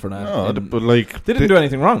excellent. done for that. no, And but like, they didn't do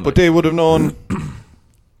anything wrong. But they would have known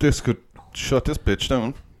this could shut this bitch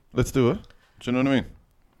down. Let's do it. Do you know what I mean?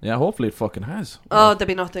 yeah, hopefully it fucking has. Oh, there'd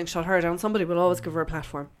be nothing shut her down. Somebody will always give her a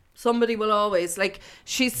platform. Somebody will always, like,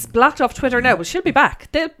 she's blocked off Twitter now, but she'll be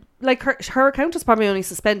back. They'll, like, her account is probably only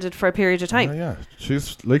suspended for a period of time. Yeah,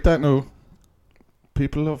 she's like that now.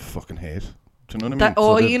 People love fucking hate. Do you know what I mean? That, So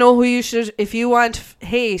oh, they- you know who you should, if you want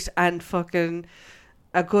hate and fucking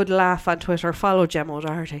a good laugh on Twitter, follow Gemma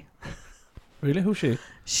O'Doherty. Really, who's she?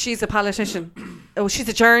 She's a politician. Oh, she's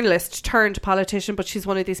a journalist turned politician, but she's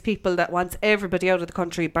one of these people that wants everybody out of the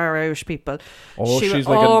country, bar Irish people. Oh, She- she's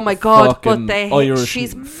like oh a my God, but fucking they Irish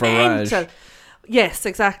she's Farage. mental. Yes,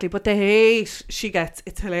 exactly. But the hate she gets,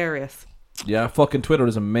 it's hilarious. Yeah, fucking Twitter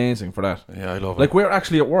is amazing for that. Yeah, I love Like, it. we're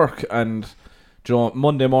actually at work, and do you know,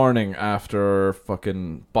 Monday morning after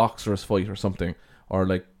fucking boxers fight or something, or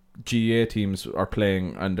like GA teams are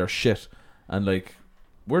playing and they're shit, and like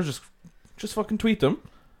we're just fucking tweet them.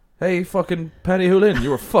 Hey, fucking Paddy Hoolin,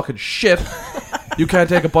 you were fucking shit. You can't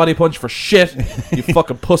take a body punch for shit, you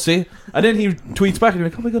fucking pussy. And then he tweets back and you're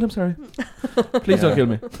like, oh my god, I'm sorry. Please don't kill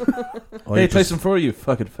me. Hey, Tyson Fury, you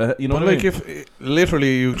fucking fat. You know but what I like mean? if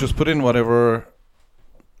literally you just put in whatever,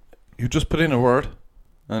 you just put in a word,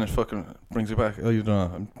 and it fucking brings you back. Oh, you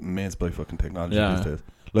don't know. I'm amazed by fucking technology these days.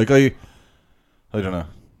 Like I don't know.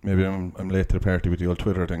 Maybe I'm late to the party with the old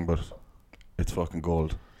Twitter thing, but it's fucking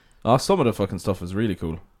gold. Oh, some of the fucking stuff is really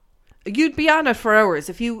cool. You'd be on it for hours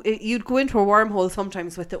if you'd go into a wormhole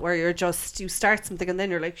sometimes with it, where you start something and then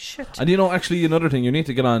you're like, shit. And you know, actually, another thing, you need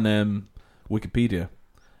to get on Wikipedia,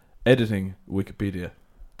 editing Wikipedia.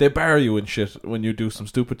 They bar you and shit when you do some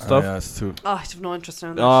stupid stuff. Yeah, it's too. Oh, I have no interest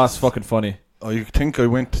in that. Oh, it's fucking funny. I think I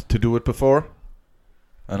went to do it before,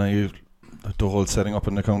 and the whole setting up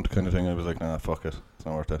an account kind of thing. I was like, nah, fuck it, it's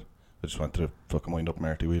not worth it. I just wanted to fucking wind up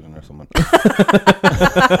Marty Whelan or something.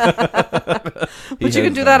 But you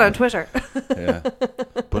can do that on Twitter. Yeah,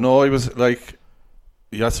 but no, I was like,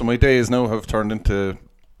 yeah. So my days now have turned into.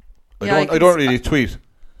 I don't really tweet.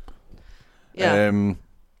 Yeah.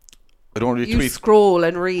 I don't really you tweet. Scroll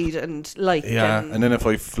and read and like. Yeah, and then if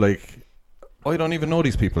I don't even know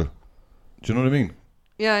these people. Do you know what I mean?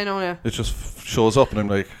 Yeah, I know. Yeah. It just shows up, and I'm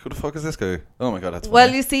like, who the fuck is this guy? Oh my god, that's funny.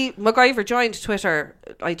 Well, you see, MacGyver joined Twitter,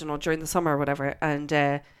 I don't know, during the summer or whatever,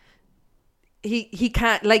 and he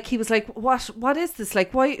can't, like, he was like, what is this?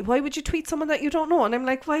 Like, why would you tweet someone that you don't know? And I'm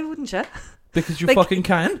like, why wouldn't you? Because you like, fucking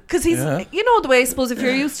can. Because he's, you know, the way I suppose if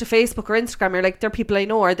you're used to Facebook or Instagram, you're like, they're people I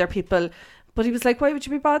know, or they're people. But he was like, why would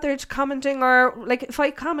you be bothered commenting? Or like, if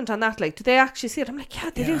I comment on that, like, do they actually see it? I'm like,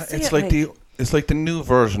 yeah, they do see it. It's like the new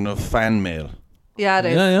version of fan mail. Yeah, it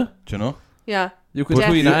is. Yeah. Do you know? Yeah. You could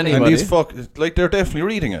tweet anybody. And these they're definitely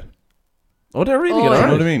reading it. Oh, they're reading it. You Right.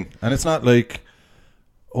 know what I mean? And it's not like,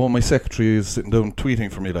 oh, my secretary is sitting down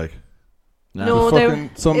tweeting for me, like. No,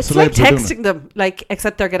 it's like texting them, like,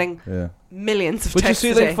 except they're getting millions of texts. Would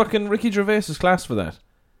you see like fucking Ricky Gervais's class for that?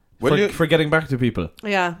 For getting back to people.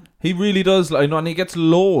 Yeah. He really does. I know, and he gets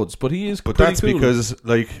loads, but he is. But pretty that's cool. because,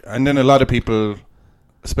 like, and then a lot of people,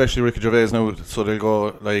 especially Ricky Gervais now, so they'll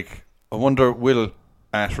go like, I wonder, will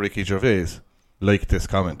at Ricky Gervais like this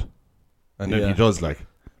comment? And then he does, like.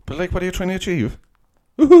 But like, what are you trying to achieve?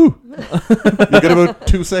 Woohoo! You get about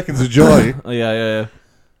 2 seconds of joy. Yeah.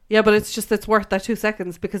 Yeah, but it's worth that 2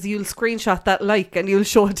 seconds, because you'll screenshot that like and you'll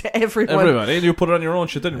show it to everyone. Everybody, and you put it on your own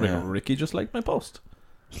shit. Then Ricky just liked my post.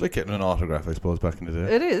 It's like getting an autograph, I suppose, back in the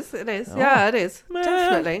day. It is. Yeah, it is. Man,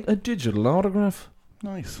 definitely. A digital autograph.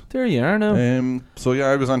 Nice. There you are now. So yeah,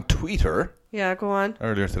 I was on Twitter. Yeah, go on.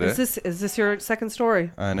 Earlier today. Is this your second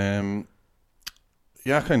story? And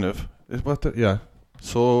yeah, kind of.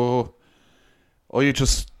 So I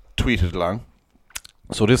just tweeted along.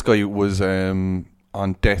 So this guy was on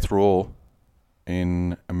death row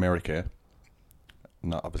in America.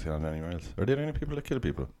 Not obviously not anywhere else. Are there any people that kill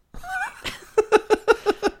people?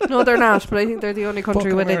 No, they're not, but I think they're the only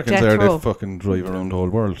country with a death row. They fucking drive around the whole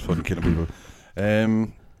world fucking killing people.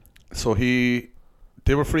 So they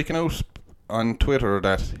were freaking out on Twitter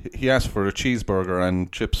that he asked for a cheeseburger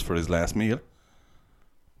and chips for his last meal.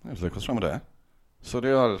 I was like, what's wrong with that? So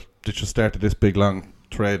they just started this big long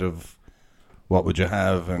thread of what would you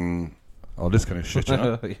have and all this kind of shit, you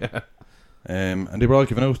know? Yeah. And they were all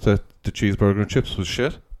giving out that the cheeseburger and chips was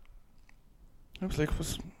shit. I was like,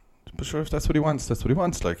 but sure, if that's what he wants, that's what he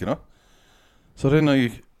wants, like, you know? So then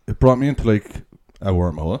it brought me into like a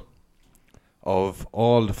wormhole of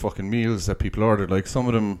all the fucking meals that people ordered. Like some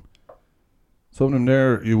of them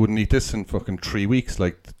there, you wouldn't eat this in fucking 3 weeks,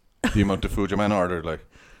 like the amount of food your man ordered. Like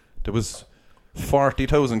there was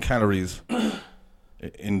 40,000 calories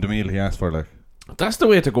in the meal he asked for, like. That's the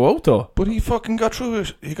way to go out, though. But he fucking got through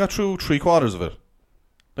it. He got through 3/4 of it.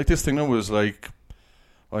 Like this thing now was like,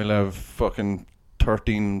 I'll have fucking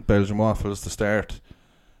 13 Belgian waffles to start.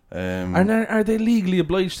 And are they legally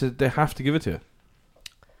obliged to? They have to give it to you?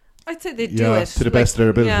 I'd say they do it to the best of their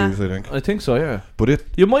abilities. Yeah. I think so. Yeah. But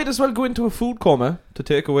you might as well go into a food coma to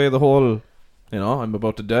take away the whole. You know, I'm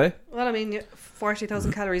about to die. Well, I mean,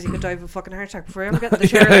 40,000 calories, you could die of a fucking heart attack before you ever get in the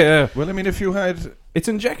chair. Yeah. Well, I mean, if you had... It's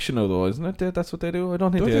injectional, though, isn't it? That's what they do? I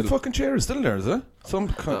don't think the fucking chair is still there, is it?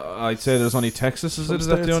 I'd say there's only Texas, is it? Is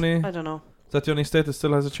that the only... I don't know. Is that the only state that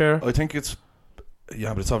still has a chair? I think it's...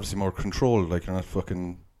 Yeah, but it's obviously more controlled. Like, you're not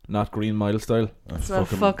fucking... Not Green Mile style. It's not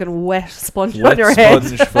fucking wet sponge on your head.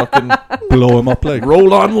 Fucking blow him up like...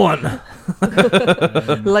 Roll on one.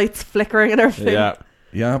 Lights flickering and everything. Yeah.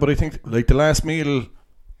 Yeah, but I think, like, the last meal...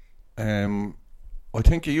 I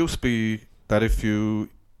think it used to be that if you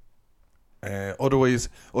otherwise,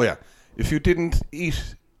 if you didn't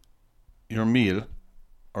eat your meal,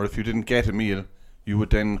 or if you didn't get a meal, you would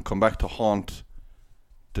then come back to haunt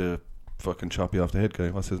the fucking chop you off the head guy.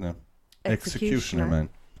 What's his name? Executioner, man.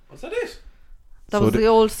 Was that it? That was the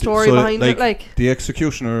old story behind it. Like the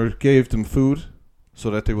executioner gave them food so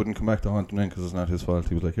that they wouldn't come back to haunt them then, because it's not his fault.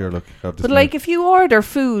 He was like, here, look, have this. But like, if you order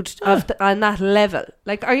food on that level,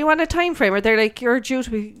 like, are you on a time frame? Or they're like, you're due to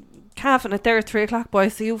be calving it there at 3 o'clock,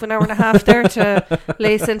 boys, so you've an hour and a half there to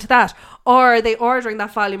lace into that? Or are they ordering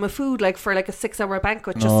that volume of food like for like a 6-hour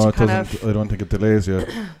banquet? No, just to kind of, I don't think it delays you.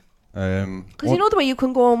 because you know the way you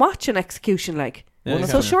can go and watch an execution, like, Yeah,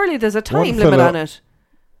 so surely there's a time One limit fella- on it.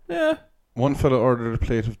 Yeah. One fella ordered a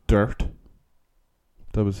plate of dirt.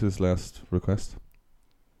 That was his last request.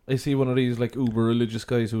 Is he one of these like uber religious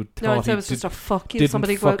guys who No, thought I'd say he it was just a fuck you. didn't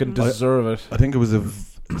Somebody go out fucking and deserve it? I think it was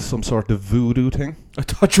some sort of voodoo thing. I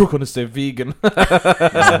thought you were going to say vegan.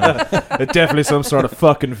 It's definitely some sort of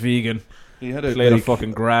fucking vegan. He had a Plate of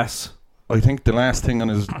fucking grass. I think the last thing on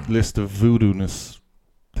his list of voodoo-ness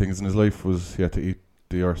things in his life was he had to eat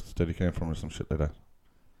the earth that he came from or some shit like that.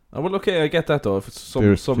 Oh, well, okay, I get that though. If it's some He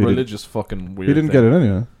didn't- religious fucking weird He didn't thing. get it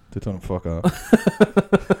anyway. They told him fuck off.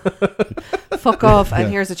 fuck off, and Yeah.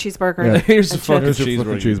 here's a cheeseburger. Yeah. Here's a And fucking Here's your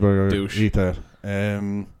cheeseburger. fucking cheeseburger. douche. Eat that.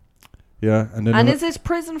 Yeah, and then And is it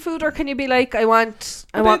prison food, or can you be like, I want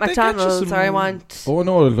They get you McDonald's, some- or I want? oh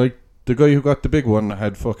no, like the guy who got the big one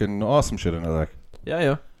had fucking awesome shit in it, like.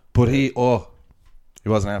 Yeah. But he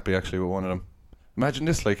wasn't happy actually with one of them. Imagine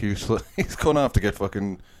this, like he's going off to get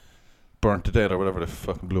fucking burnt to death or whatever. They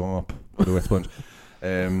fucking blew him up with a wet sponge.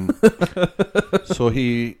 So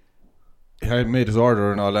he had made his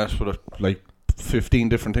order and all that with like 15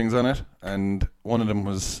 different things on it, and one of them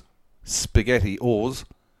was spaghetti O's.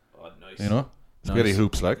 Oh, nice. You know, spaghetti Nice.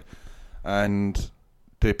 hoops, like. And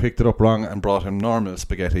they picked it up wrong and brought him normal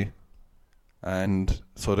spaghetti. And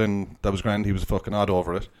so then that was grand. He was fucking odd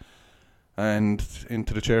over it. And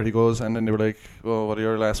into the chair he goes, and then they were like, "Oh, what are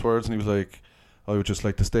your last words?" And he was like, "I would just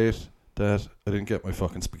like to state that I didn't get my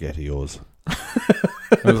fucking spaghetti-os."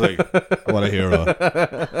 I was like, "What a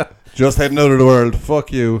hero! Just heading out of the world.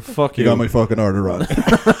 Fuck you. Fuck You you. got my fucking order wrong."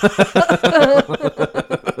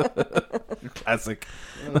 Classic.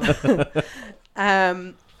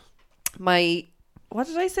 What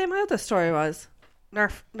did I say my other story was?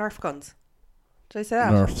 Nerf guns. Did I say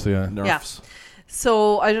that? Nerfs, yeah. Nerfs.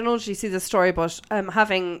 So I don't know if you see this story, but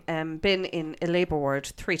having been in a labour ward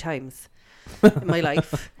 3 times in my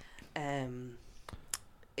life,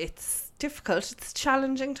 it's difficult. It's a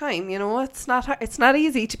challenging time. You know, it's not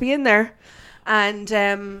easy to be in there, and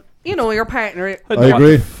you know, your partner. I know what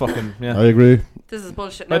agree. the Fucking yeah. I agree. This is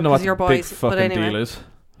bullshit I now know what because you're the big boys, fucking but anyway. deal is.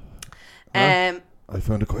 I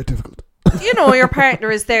found it quite difficult. You know, your partner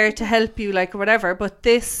is there to help you, like, or whatever. But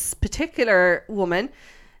this particular woman,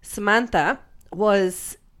 Samantha,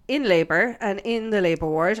 was in labour and in the labour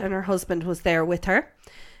ward, and her husband was there with her.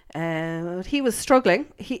 He was struggling.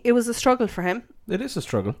 It was a struggle for him. It is a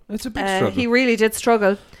struggle. It's a big struggle. He really did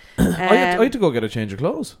struggle. I had to go get a change of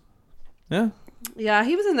clothes. Yeah. Yeah,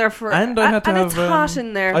 he was in there for, And I had to and have, it's hot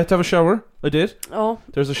in there. I had to have a shower. I did. Oh,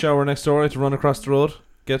 There's a shower next door. I had to run across the road,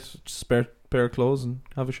 get a spare pair of clothes, and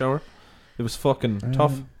have a shower. It was fucking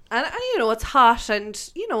tough. and you know, it's hot, and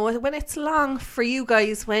you know, when it's long for you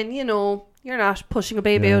guys, when you know you're not pushing a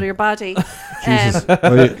baby Yeah. out of your body. Jesus.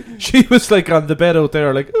 She was like on the bed out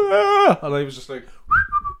there, like, "Ah!" And I was just like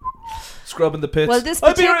scrubbing the pits. Well, this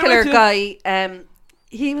 "I'll be right particular with you." guy,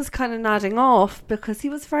 he was kind of nodding off because he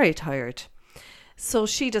was very tired. So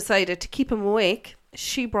she decided to keep him awake.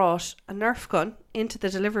 She brought a Nerf gun into the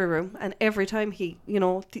delivery room, and every time he, you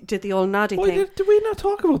know, did the old noddy Why thing, did we not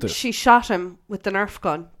talk about this? she shot him with the Nerf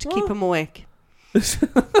gun to keep Oh. him awake.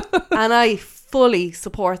 And I fully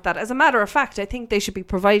support that. As a matter of fact, I think they should be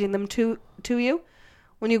providing them to you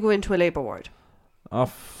when you go into a labour ward. Oh,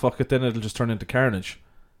 fuck it, then it'll just turn into carnage.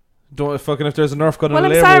 Don't fucking, if there's a Nerf gun Well,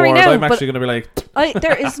 in a I'm labour sorry ward, now, I'm but actually going to be like,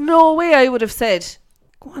 There is no way I would have said,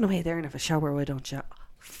 go on away there and have a shower, why don't you?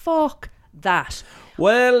 Fuck that.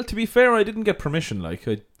 well, to be fair, I didn't get permission. Like,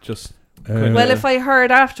 I just. Well, if I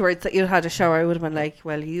heard afterwards that you'd had a shower, I would have been like,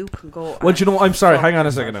 well, you can go. Well, do you know what? I'm sorry. fuck Hang on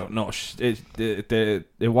a second yourself. now.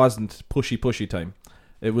 No, it wasn't pushy time.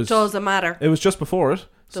 It was. Doesn't matter. It was just before it.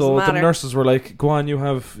 So Doesn't the matter. nurses were like, "Go on, you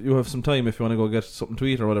have some time if you want to go get something to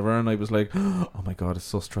eat or whatever." And I was like, "Oh my god, it's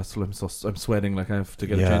so stressful. I'm sweating. Like I have to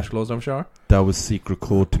get a Yeah. change of clothes. I'm shower." That was secret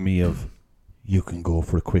code to me of you can go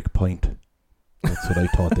for a quick pint. That's what I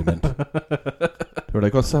thought they meant. They were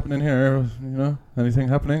like, what's happening here? You know, anything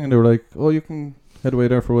happening? And they were like, oh, you can head away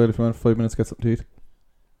there for a while if you want 5 minutes, get something to eat.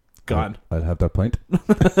 Gone. I'll have that pint.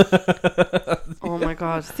 Oh my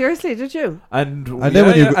god! Seriously, did you? And then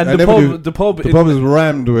when you- and then when you- the pub, The pub is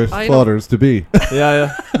rammed with I know. fathers to be.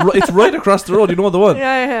 yeah. It's right across the road. You know the one.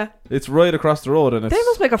 Yeah. It's right across the road, and it's They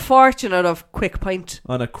must make a fortune out of quick pint.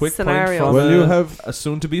 on a quick scenario. point from Well, you have a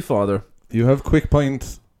soon-to-be father. quick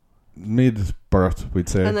pint mid-birth, we'd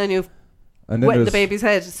say. And then you And wet the there's baby's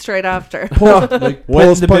head straight after. Wet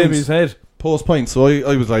post the pints. baby's head. Post pint. So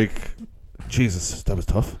I was like, Jesus, that was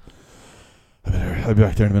tough. I'll be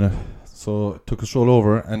back there in a minute. So took a stroll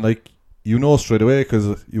over, and like, you know straight away,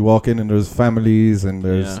 because you walk in and there's families and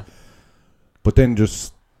there's, but then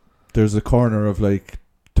just there's a corner of like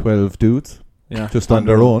 12 dudes, just on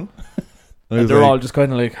their own. And they're all just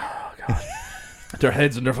kind of like, oh god, their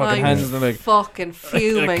heads in their fucking hands, and they're like, fucking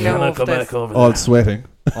fuming over this. all sweating.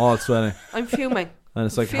 all sweating. I'm fuming. And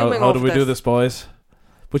it's like, Fuming how do over we do this. this, boys?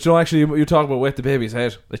 But you know, actually, you talk about wet the baby's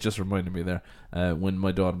head. It just reminded me there when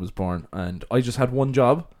my daughter was born, and I just had one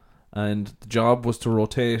job, and the job was to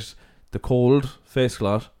rotate the cold face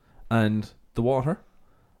cloth and the water.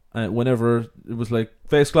 Whenever it was like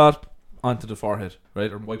face cloth onto the forehead,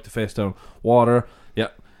 right, or wipe the face down. Water,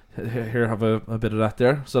 here, have a bit of that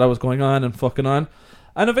there. So that was going on and fucking on,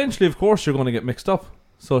 and eventually, of course, you're going to get mixed up.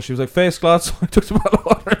 So she was like, face cloth, so I took the bottle of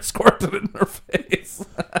water and squirted it in her face.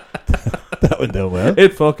 That went down well.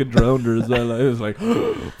 It fucking drowned her as well. I was like,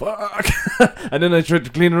 fuck. And then I tried to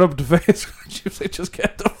clean her up the face. She was like, just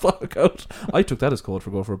get the fuck out. I took that as code for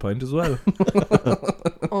go for a pint as well.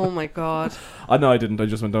 Oh my god. No, I didn't. I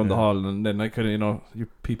just went down the hall, and then I kind of, you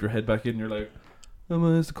peep your head back in, and you're like,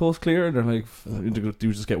 is the coast clear? And they're like,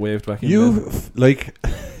 you just get waved back in. Like,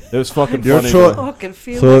 it was fucking You're funny. so- Fucking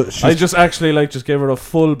fuming. so I just actually just gave her a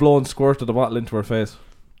full blown squirt of the bottle into her face.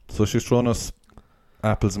 So she's throwing us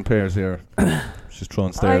apples and pears here. She's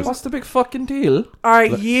throwing stairs. What's the big fucking deal? Are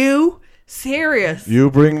you serious? You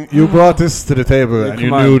brought this to the table, and you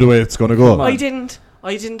come on. knew the way it's going to go. Come on. I didn't.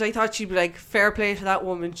 I thought she'd be like, fair play to that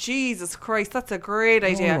woman. Jesus Christ, that's a great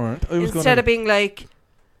idea. Alright, I was Instead of being like,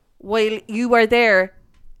 while you are there,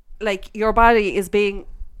 like, your body is being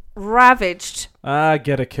ravaged.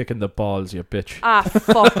 Get a kick in the balls, you bitch.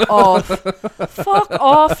 Fuck off. Fuck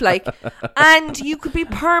off, like. And you could be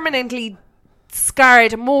permanently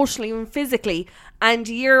scarred emotionally and physically, and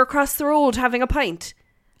you're across the road having a pint.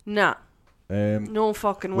 Nah. No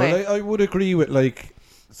fucking way. Well, I would agree with, like,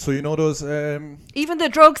 so you know those Even the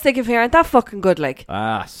drugs they give here aren't that fucking good, like.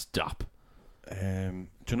 Stop. do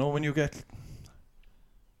you know when you get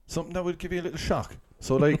something that would give you a little shock?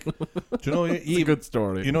 So, like, do you know It's a good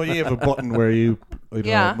story. you know you have a button where you, I don't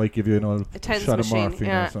know, it might give you A TENS shot machine. of morphine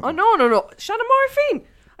or something. Oh no. Shot of morphine.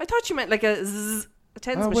 I thought you meant like a zzz, a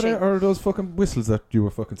TENS machine. Or those fucking whistles that you were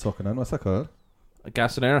fucking sucking on. What's that called?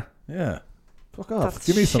 Gas and air. Yeah. Fuck off. That's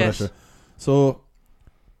Give me some of that shit. shit. So,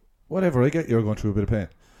 whatever, I get you're going through a bit of pain.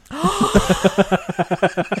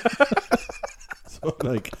 So,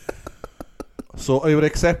 like, so I would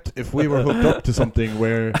accept if we were hooked up to something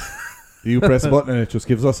where you press a button and it just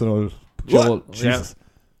gives us an old Joel, Jesus.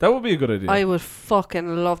 That would be a good idea. I would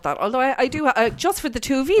fucking love that. Although I do just for the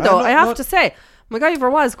 2V though. no, I have not- to say,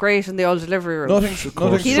 MacGyver was great in the old delivery room. Nothing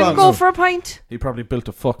He didn't go for a pint. He probably built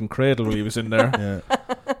a fucking cradle when he was in there. Yeah.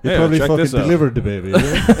 He Yeah, probably check fucking this out. delivered the baby.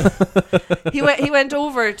 Yeah? He went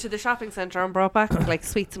over to the shopping centre and brought back like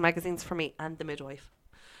sweets and magazines for me and the midwife.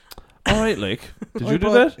 All right, like, did I you do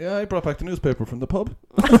brought- that? Yeah, I brought back the newspaper from the pub.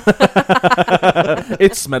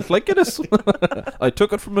 It smelled like Guinness. I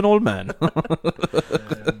took it from an old man.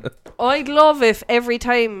 I'd love if every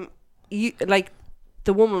time you like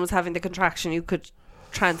the woman was having the contraction, you could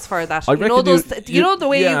transfer that. I You know reckon those. You know the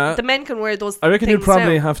way yeah. the men can wear those. I reckon you'd things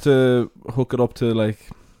probably now. have to hook it up to, like,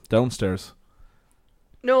 downstairs.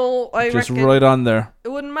 No, I Just reckon right on there it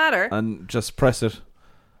wouldn't matter. and just press it.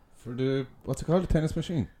 For the, what's it called? The tennis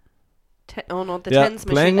machine? Oh no, the Yeah, TENS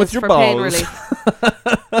playing machine with is your for pain balls.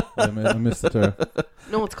 relief. I missed it there.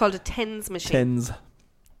 No, it's called a TENS machine. Tens.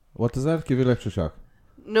 What does that give you? Electroshock?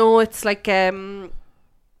 No, it's like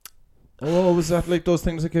Oh, was that like those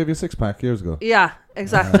things that gave you a 6-pack years ago? yeah,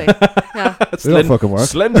 exactly. Yeah, They don't fucking work.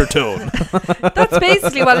 Slender tone. that's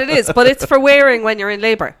basically what it is. But it's for wearing when you're in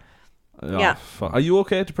labour. Yeah. Fuck. Are you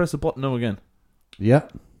okay to press the button now again? Yeah.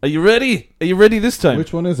 Are you ready? Are you ready this time?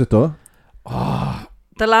 Which one is it though?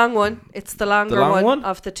 The long one. It's the longer long one?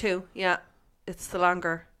 of the two. Yeah, it's the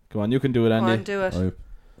longer. Come on, you can do it, Go Andy. on, do it.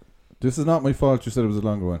 This is not my fault. You said it was a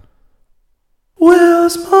longer one.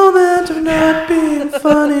 Will's moment of not being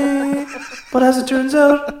funny, but as it turns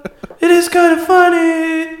out, it is kind of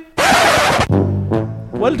funny.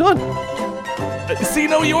 Well done. See,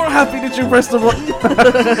 now you're happy that you pressed the button.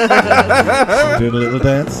 Doing a little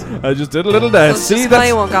dance. I just did a little dance. So See, just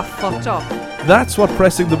my one got fucked up. that's what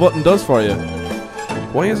pressing the button does for you.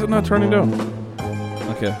 Why is it not turning down?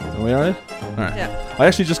 Okay, are we alright? Alright. Yeah. I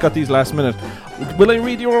actually just got these last minute. Will I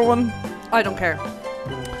read your one? I don't care.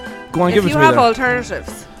 Go on, If give it you to me have there.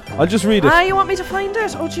 alternatives. I'll just read it. You want me to find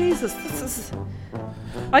it? Oh, Jesus. This is...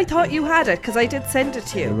 I thought you had it, because I did send it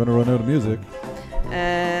to We're you. going to run out of music.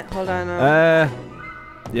 Hold on.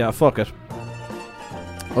 Yeah, fuck it.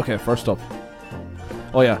 Okay, first up.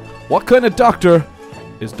 Oh yeah. What kind of doctor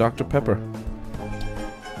is Dr. Pepper?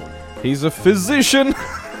 He's a physician.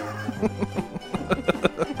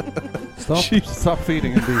 Stop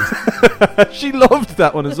feeding him these. She loved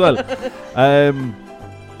that one as well.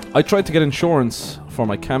 I tried to get insurance for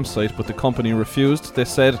my campsite, but the company refused. They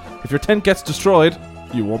said, if your tent gets destroyed,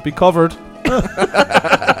 you won't be covered.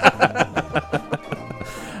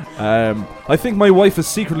 I think my wife is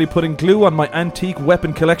secretly putting glue on my antique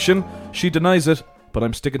weapon collection. She denies it, but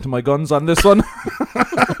I'm sticking to my guns on this one.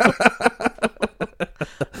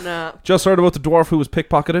 Nah. Just heard about the dwarf who was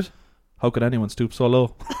pickpocketed. How could anyone stoop so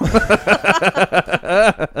low?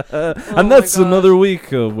 And that's another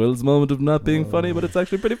week of Will's moment of not being funny, but it's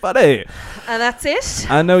actually pretty funny. And that's it.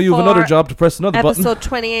 And now you have another job to press another button. Episode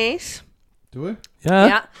 28. Do we?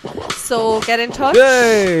 Yeah. So get in touch.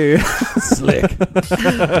 Yay! Slick.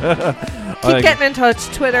 Keep getting in touch.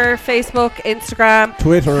 Twitter, Facebook, Instagram.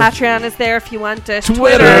 Twitter. Patreon is there if you want it.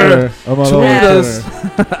 Twitter. I'm on Tweet all us.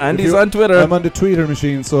 Twitter. Andy's on Twitter. I'm on the Twitter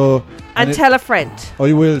machine, so... And tell a friend.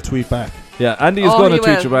 I will tweet back. Yeah, Andy is going to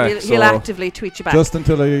tweet you back. He'll actively tweet you back. Just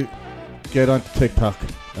until I get on TikTok,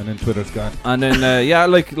 and then Twitter's gone. And then,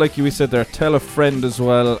 like we said there, tell a friend as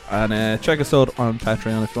well. And check us out on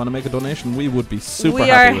Patreon if you want to make a donation. We would be super happy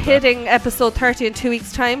We are with hitting episode 30 in 2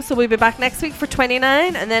 weeks' time, so we'll be back next week for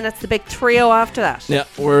 29, and then it's the big trio after that. that.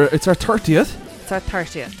 Yeah, it's our 30th. It's our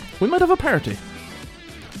 30th. We might have a party.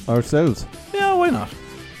 Ourselves. Yeah, why not?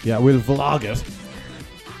 Yeah, we'll vlog it.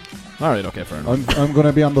 Alright, okay, fair enough. I'm going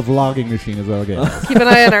to be on the vlogging machine as well again. Keep an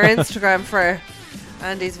eye on our Instagram for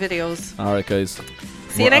Andy's videos. Alright, guys.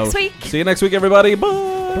 See you next week. See you next week, everybody.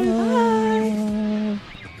 Bye.